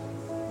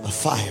of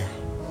fire.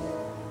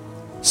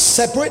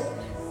 Separate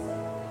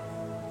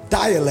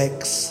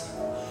dialects,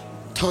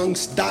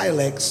 tongues,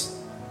 dialects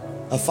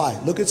of fire.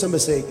 Look at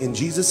somebody, say, in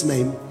Jesus'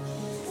 name,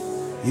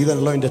 you're going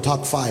to learn to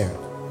talk fire.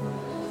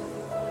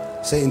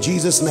 Say, in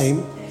Jesus'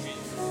 name,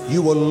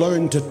 you will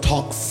learn to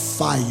talk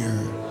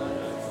fire.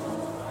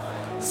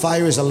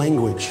 Fire is a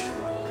language.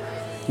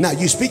 Now,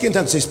 you speak in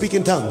tongues. Say, speak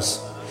in tongues.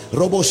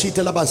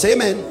 Say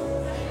amen.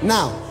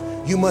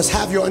 Now, you must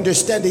have your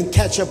understanding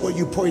catch up what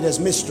you prayed as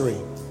mystery.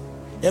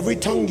 Every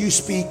tongue you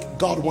speak,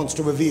 God wants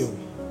to reveal.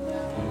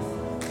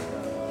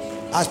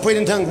 I prayed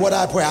in tongues. What did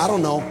I pray? I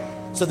don't know.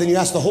 So then you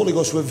ask the Holy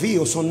Ghost,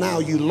 reveal. So now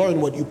you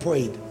learn what you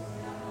prayed.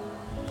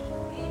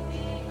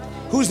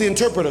 Who's the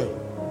interpreter?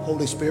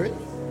 Holy Spirit.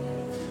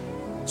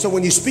 So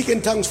when you speak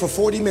in tongues for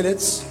 40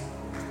 minutes,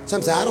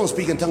 some say, I don't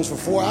speak in tongues for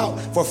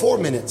 4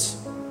 minutes.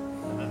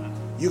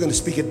 You're going to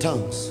speak in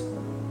tongues.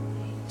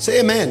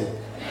 Say amen.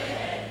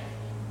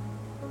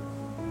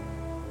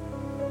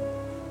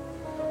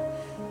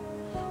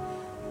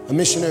 A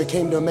missionary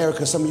came to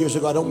America some years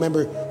ago. I don't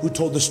remember who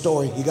told the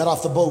story. He got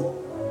off the boat.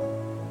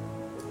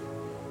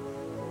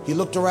 He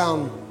looked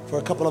around for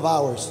a couple of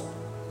hours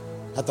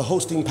at the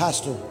hosting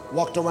pastor,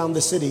 walked around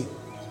the city,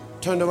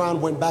 turned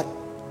around, went back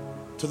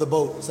to the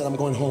boat, said, I'm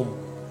going home.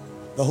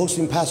 The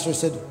hosting pastor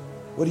said,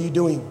 what are you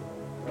doing?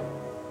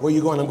 Where are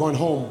you going? I'm going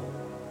home.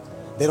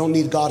 They don't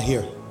need God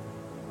here.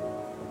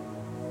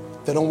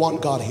 They don't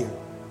want God here.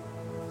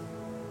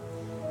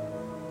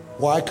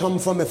 Where I come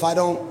from, if I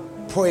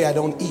don't pray, I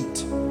don't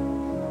eat.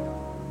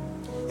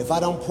 If I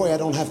don't pray, I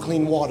don't have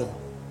clean water.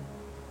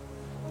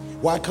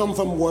 Where I come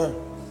from, where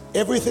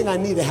everything I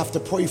need, I have to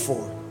pray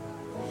for.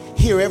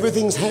 Here,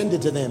 everything's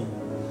handed to them,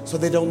 so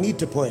they don't need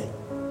to pray.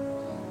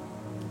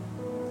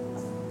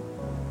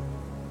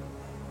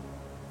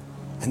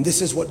 And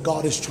this is what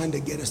God is trying to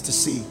get us to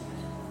see.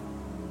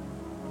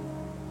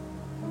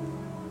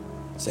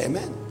 Say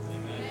amen.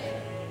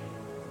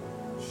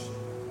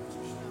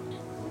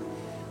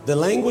 The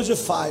language of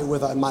fire,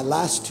 with my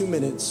last 2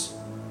 minutes,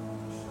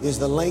 is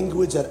the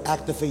language that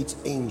activates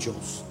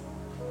angels.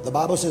 The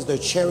Bible says they're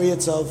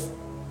chariots of,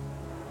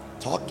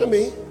 talk to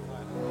me.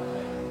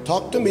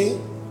 Talk to me.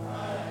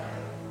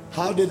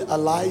 How did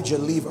Elijah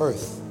leave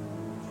earth?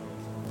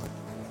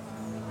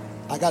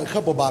 I got a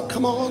couple, Bob.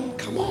 Come on,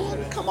 come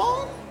on, come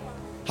on.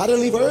 How did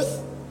he leave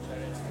earth?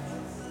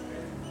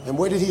 And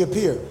where did he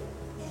appear?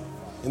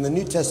 In the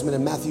New Testament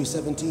in Matthew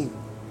 17.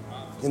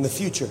 In the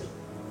future.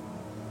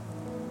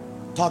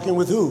 Talking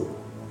with who?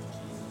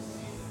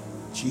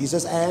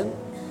 Jesus and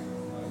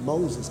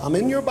Moses. I'm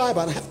in your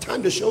Bible. I don't have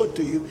time to show it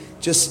to you.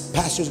 Just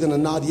pastor's going to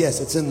nod yes,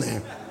 it's in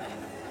there.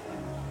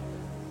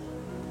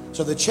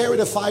 So the chariot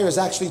of fire is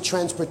actually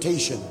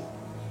transportation.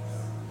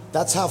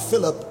 That's how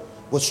Philip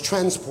was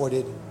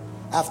transported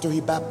after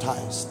he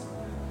baptized.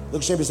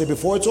 Look, Shane, say,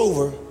 before it's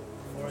over,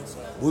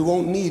 we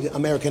won't need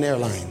American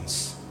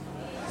Airlines.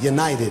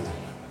 United.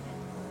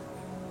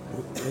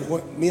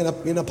 Me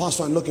and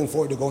Apostle, I'm looking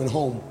forward to going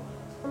home.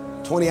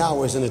 20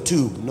 hours in a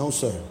tube. No,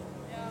 sir.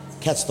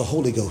 Catch the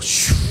Holy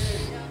Ghost.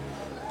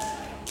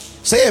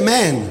 Say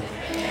amen.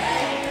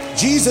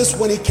 Jesus,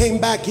 when he came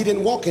back, he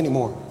didn't walk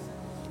anymore.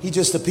 He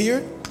just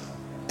appeared.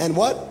 And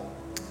what?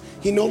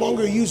 He no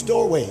longer used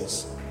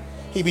doorways.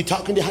 He'd be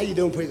talking to, how you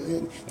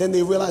doing? Then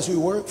they realized who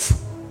we were.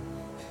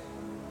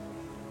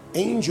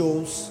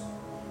 Angels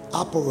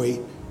operate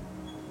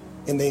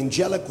in the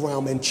angelic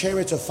realm and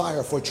chariots of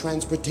fire for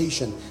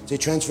transportation. Say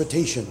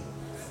transportation.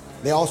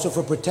 They also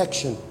for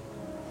protection.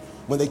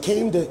 When they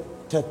came to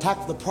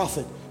attack the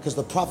prophet, because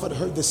the prophet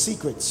heard the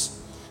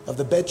secrets of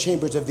the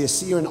bedchambers of the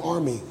Assyrian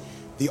army,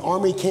 the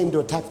army came to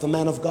attack the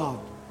man of God.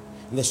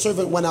 And the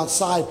servant went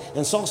outside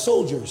and saw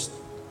soldiers,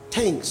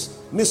 tanks,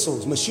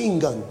 missiles, machine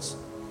guns.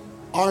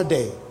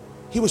 RTA.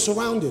 He was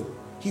surrounded.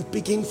 He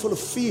became full of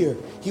fear.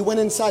 He went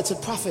inside,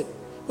 said, prophet,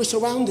 we're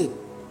surrounded.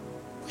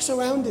 We're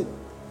surrounded.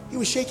 He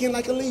was shaking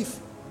like a leaf.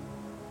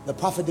 The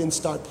prophet didn't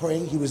start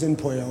praying. He was in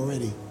prayer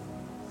already.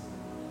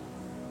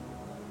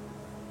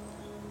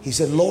 He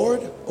said,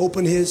 Lord,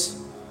 open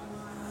his.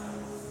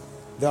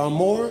 There are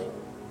more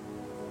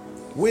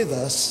with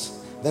us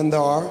than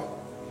there are.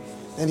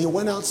 And he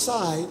went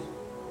outside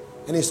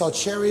and he saw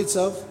chariots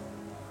of.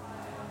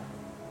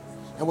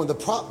 And when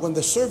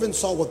the servant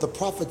saw what the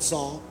prophet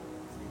saw,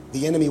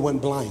 the enemy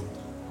went blind.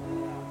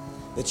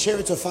 The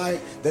chariots of fire,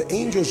 the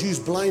angels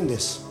used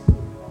blindness.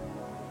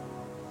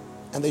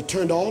 And they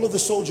turned all of the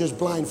soldiers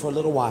blind for a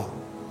little while.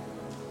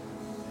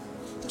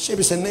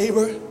 Shaver said,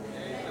 neighbor,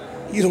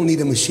 you don't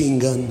need a machine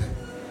gun.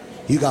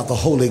 You got the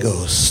Holy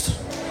Ghost.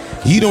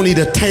 You don't need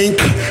a tank.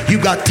 You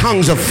got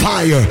tongues of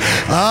fire.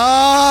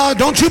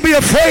 Don't you be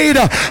afraid.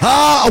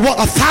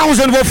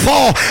 1,000 will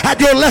fall at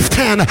your left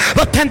hand,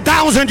 but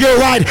 10,000 your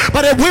right,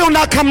 but it will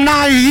not come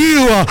nigh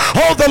you.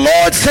 Oh, the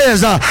Lord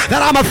says that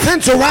I'm a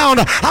fence around.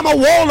 I'm a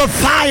wall of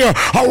fire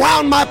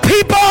around my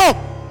people.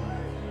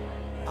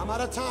 I'm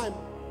out of time.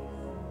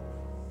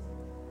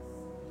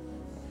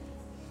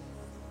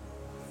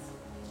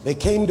 They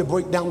came to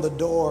break down the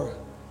door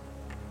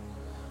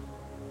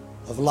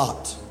of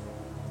Lot.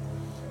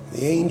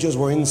 The angels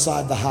were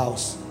inside the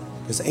house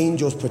because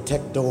angels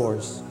protect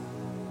doors.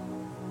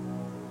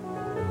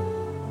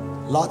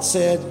 Lot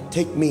said,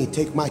 take me,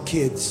 take my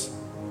kids.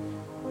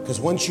 Because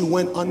once you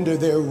went under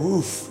their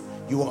roof,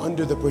 you were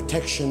under the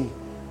protection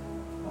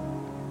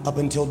up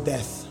until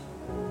death.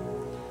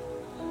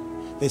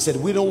 They said,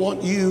 we don't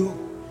want you.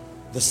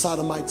 The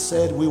Sodomites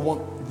said, we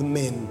want the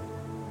men.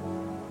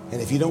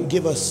 And if you don't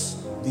give us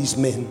these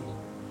men,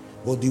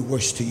 we'll do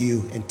worse to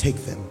you and take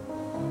them.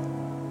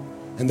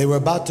 And they were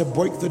about to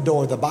break the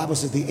door. The Bible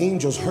says the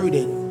angels heard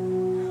it,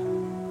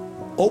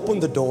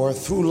 opened the door,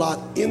 threw Lot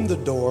in the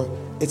door.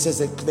 It says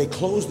that they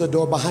closed the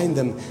door behind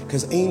them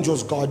because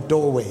angels guard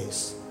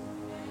doorways.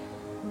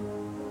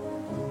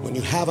 When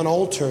you have an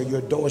altar,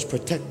 your door is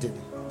protected.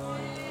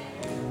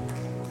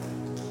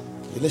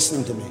 You're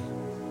listening to me?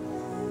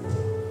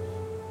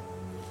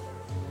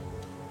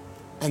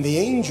 And the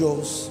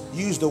angels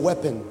used a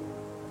weapon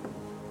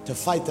to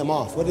fight them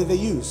off. What did they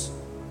use?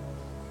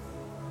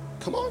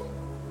 Come on.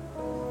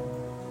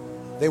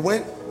 They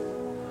went.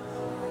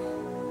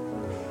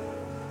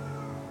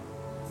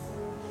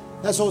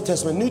 That's Old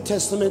Testament. New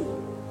Testament,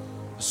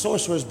 a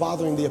sorcerer is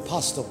bothering the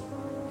apostle.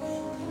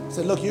 He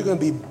said, look, you're going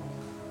to be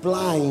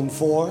blind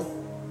for,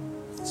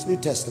 it's New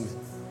Testament.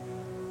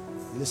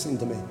 Listen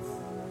to me.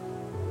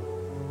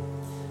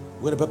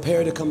 We're going to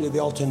prepare to come to the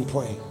altar and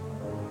pray.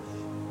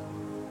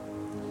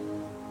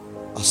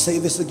 I'll say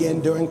this again,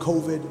 during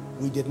COVID,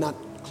 we did not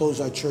close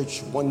our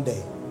church one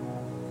day.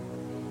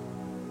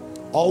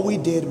 All we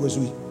did was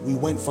we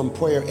went from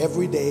prayer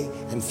every day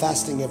and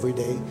fasting every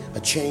day, a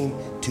chain,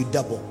 to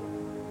double.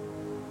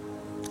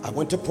 I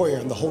went to prayer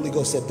and the Holy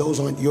Ghost said, those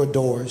aren't your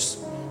doors,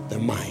 they're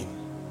mine.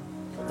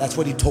 That's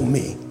what he told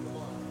me.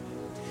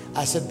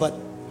 I said, but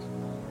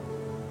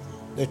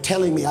they're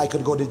telling me I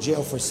could go to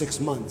jail for 6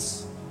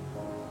 months.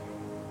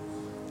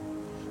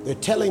 They're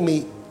telling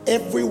me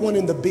everyone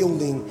in the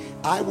building,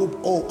 I will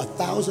owe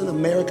 $1,000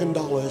 American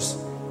dollars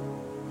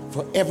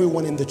for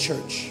everyone in the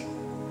church.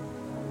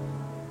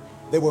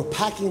 They were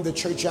packing the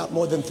church out,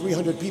 more than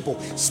 300 people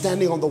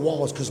standing on the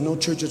walls because no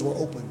churches were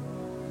open.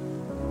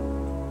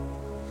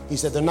 He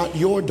said, they're not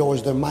your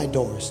doors, they're my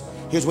doors.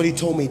 Here's what he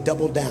told me,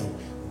 double down.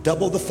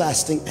 Double the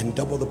fasting and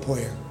double the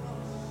prayer.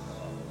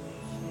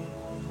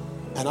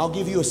 And I'll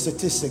give you a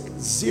statistic,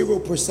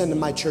 0% of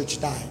my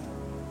church died.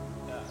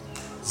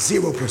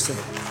 0%.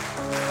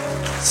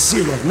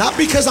 Zero. Not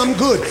because I'm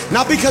good,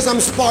 not because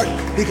I'm smart,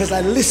 because I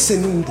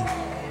listened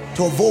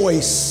to a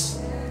voice.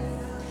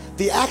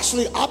 The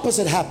actually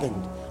opposite happened.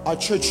 Our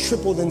church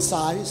tripled in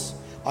size.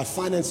 Our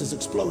finances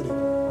exploded.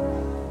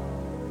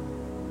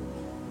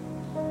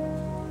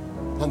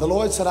 And the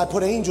Lord said, I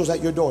put angels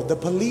at your door. The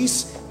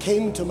police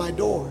came to my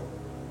door.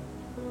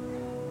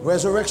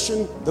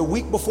 Resurrection, the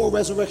week before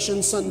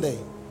Resurrection Sunday.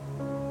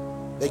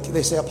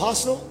 They say,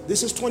 Apostle,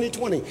 this is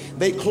 2020.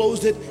 They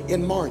closed it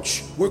in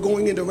March. We're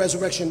going into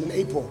Resurrection in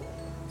April.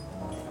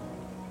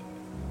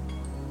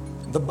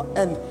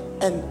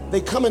 And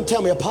they come and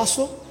tell me,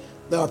 Apostle,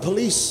 there are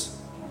police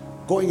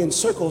going in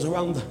circles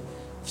around the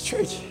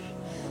church.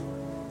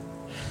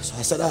 So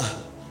I said,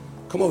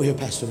 come over here,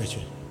 Pastor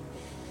Richard.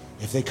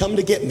 If they come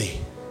to get me,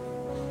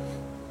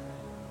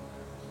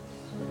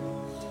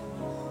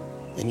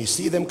 and you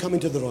see them coming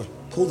to the door,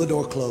 pull the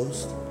door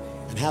closed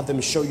and have them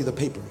show you the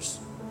papers.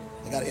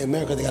 In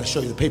America, they got to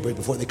show you the papers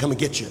before they come and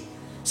get you.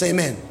 Say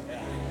amen.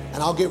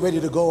 And I'll get ready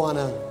to go on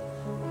a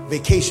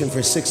vacation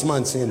for 6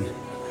 months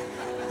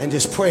and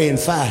just pray and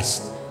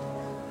fast.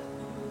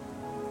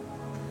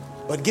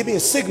 But give me a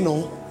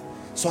signal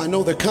so I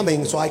know they're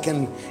coming, so I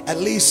can at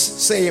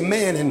least say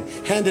amen and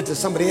hand it to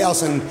somebody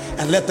else and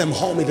let them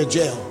haul me to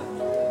jail.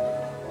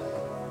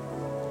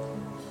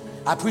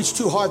 I preached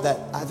too hard that,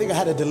 I think I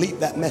had to delete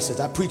that message.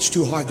 I preached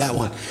too hard that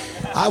one.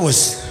 I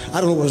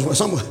don't know, it was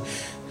someone.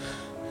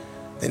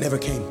 They never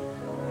came.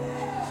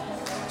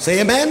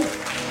 Say amen.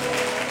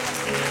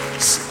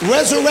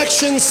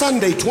 Resurrection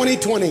Sunday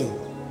 2020.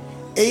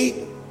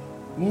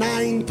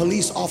 9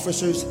 police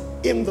officers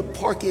in the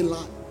parking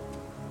lot.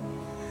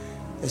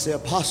 They say,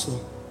 Apostle,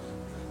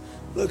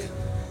 look.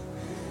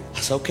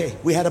 I said, okay,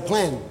 we had a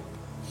plan.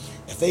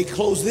 If they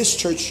close this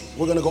church,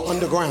 we're going to go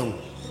underground.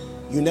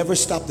 You never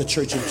stop the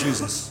church of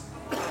Jesus.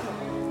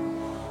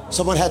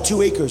 Someone had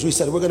 2 acres. We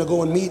said, we're going to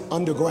go and meet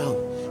underground.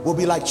 We'll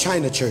be like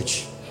China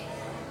Church.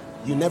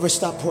 You never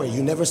stop praying.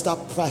 You never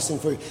stop fasting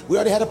for. We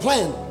already had a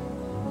plan.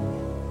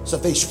 So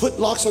if they put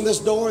locks on this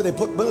door,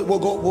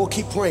 we'll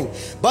keep praying.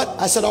 But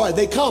I said, all right,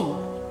 they come.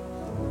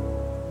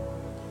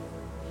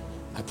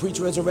 I preached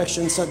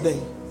Resurrection Sunday.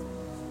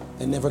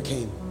 They never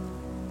came.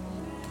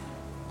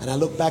 And I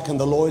looked back and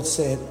the Lord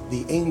said,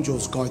 the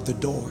angels guard the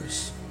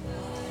doors.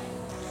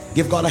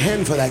 Give God a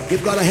hand for that.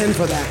 Give God a hand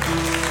for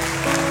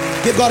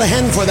that. Give God a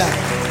hand for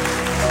that.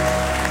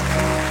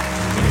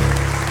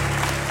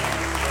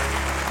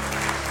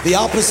 The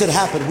opposite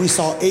happened. We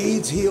saw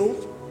AIDS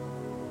healed.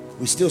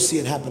 We still see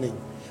it happening.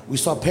 We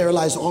saw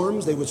paralyzed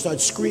arms. They would start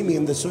screaming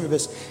in the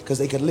service because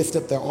they could lift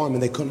up their arm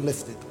and they couldn't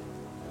lift it.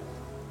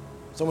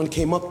 Someone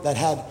came up that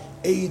had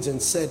AIDS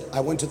and said,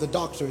 I went to the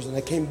doctors and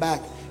I came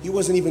back. He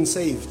wasn't even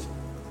saved.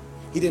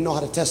 He didn't know how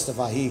to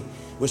testify. He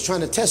was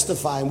trying to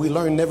testify, and we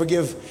learned never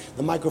give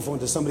the microphone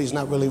to somebody who's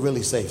not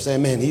really safe. Say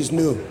amen. He's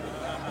new.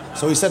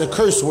 So he said a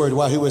curse word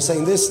while he was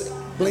saying this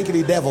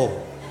blankety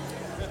devil.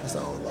 I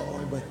said, oh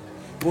Lord, but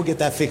we'll get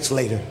that fixed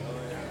later.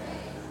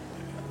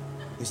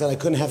 He said I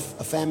couldn't have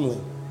a family.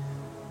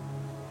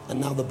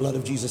 And now the blood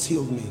of Jesus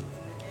healed me.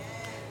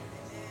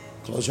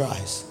 Close your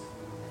eyes.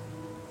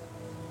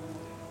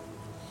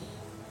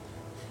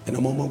 In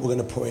a moment, we're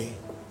going to pray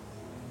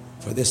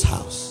for this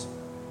house.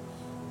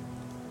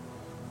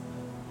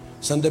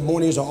 Sunday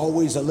mornings are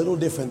always a little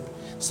different.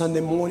 Sunday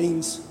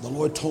mornings, the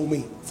Lord told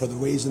me, for the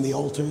raising the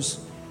altars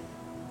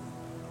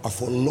are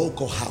for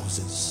local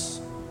houses.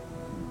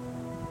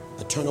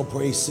 Eternal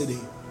Praise City,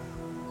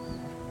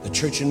 the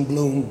Church in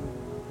Bloom,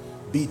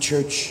 B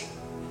Church,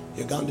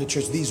 Uganda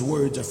Church. These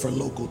words are for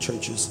local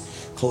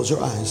churches. Close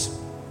your eyes.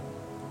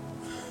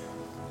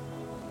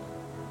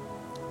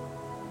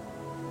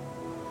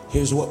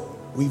 Here's what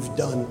we've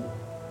done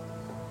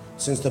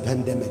since the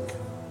pandemic.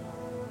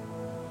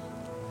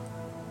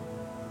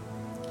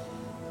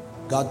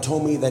 God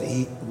told me that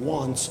he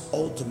wants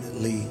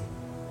ultimately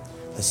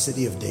a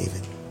city of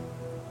David.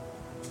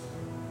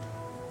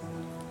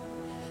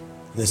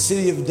 The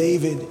city of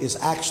David is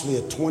actually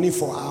a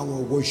 24-hour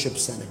worship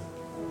center.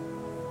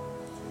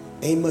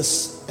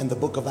 Amos and the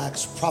book of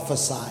Acts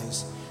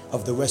prophesies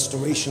of the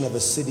restoration of a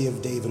city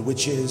of David,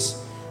 which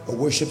is a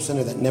worship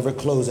center that never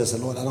closes. I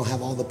said, Lord, I don't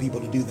have all the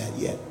people to do that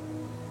yet.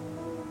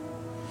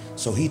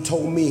 So he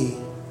told me,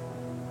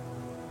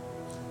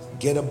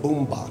 get a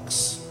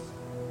boombox.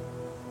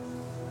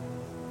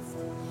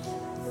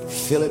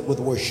 Fill it with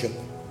worship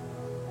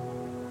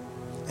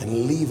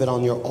and leave it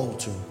on your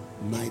altar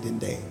night and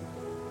day.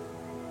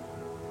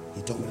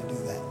 He told me to do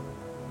that.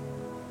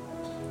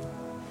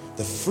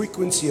 The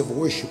frequency of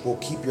worship will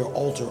keep your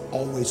altar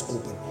always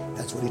open.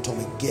 That's what he told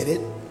me. Get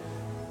it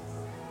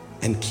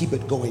and keep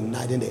it going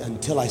night and day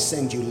until I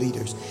send you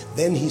leaders.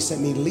 Then he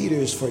sent me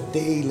leaders for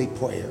daily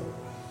prayer.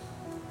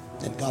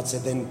 And God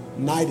said, then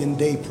night and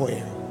day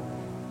prayer.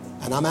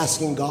 And I'm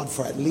asking God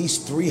for at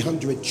least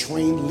 300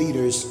 trained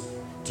leaders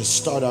to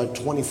start our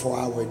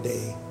 24-hour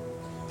day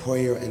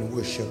prayer and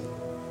worship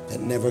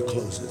that never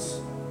closes.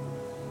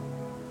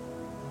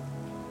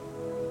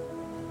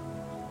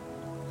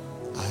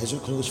 Eyes are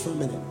closed for a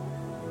minute.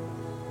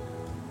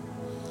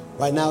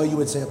 Right now you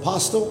would say,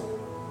 Apostle,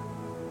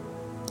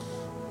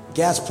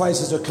 gas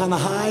prices are kind of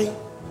high.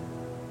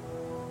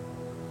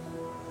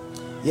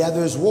 Yeah,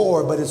 there's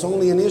war, but it's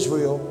only in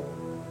Israel.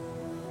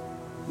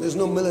 There's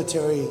no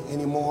military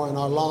anymore in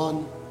our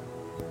lawn.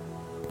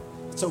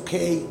 It's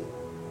okay.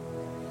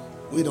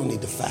 We don't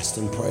need to fast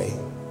and pray.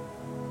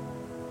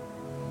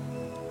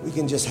 We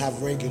can just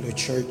have regular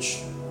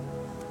church.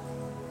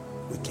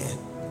 We can.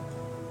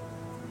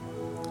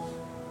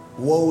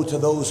 Woe to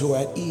those who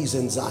are at ease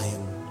in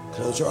Zion.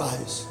 Close your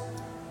eyes.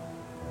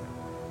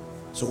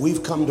 So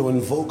we've come to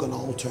invoke an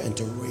altar and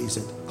to raise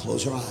it.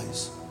 Close your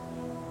eyes.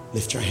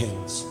 Lift your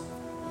hands.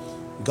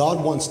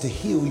 God wants to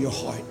heal your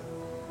heart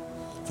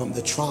from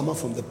the trauma,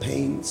 from the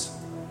pains.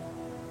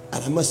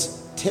 And I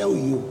must tell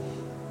you,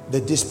 the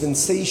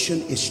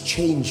dispensation is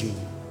changing.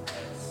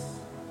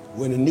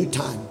 We're in a new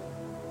time.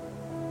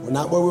 We're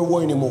not where we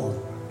were anymore.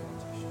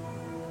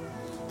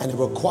 And it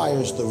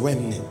requires the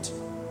remnant.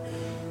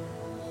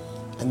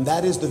 And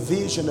that is the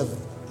vision of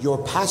your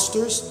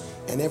pastors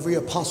and every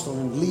apostle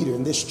and leader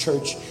in this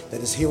church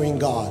that is hearing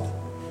God,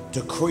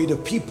 to create a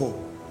people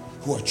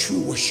who are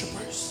true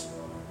worshipers,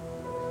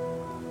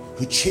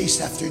 who chase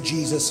after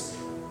Jesus,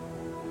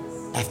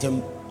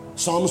 after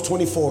Psalms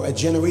 24, a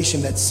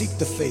generation that seek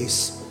the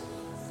face.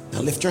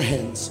 Now lift your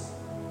hands.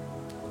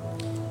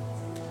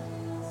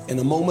 In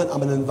a moment, I'm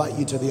going to invite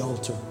you to the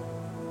altar.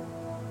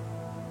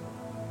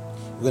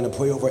 We're going to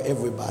pray over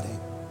everybody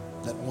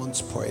that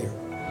wants prayer.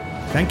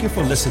 Thank you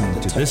for listening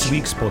to this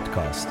week's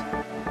podcast.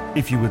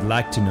 If you would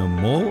like to know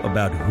more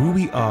about who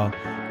we are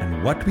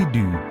and what we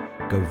do,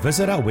 go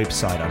visit our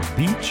website on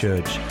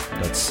bchurch.co.za.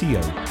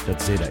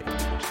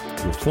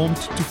 We're formed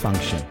to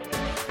function.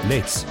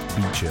 Let's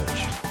be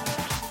church.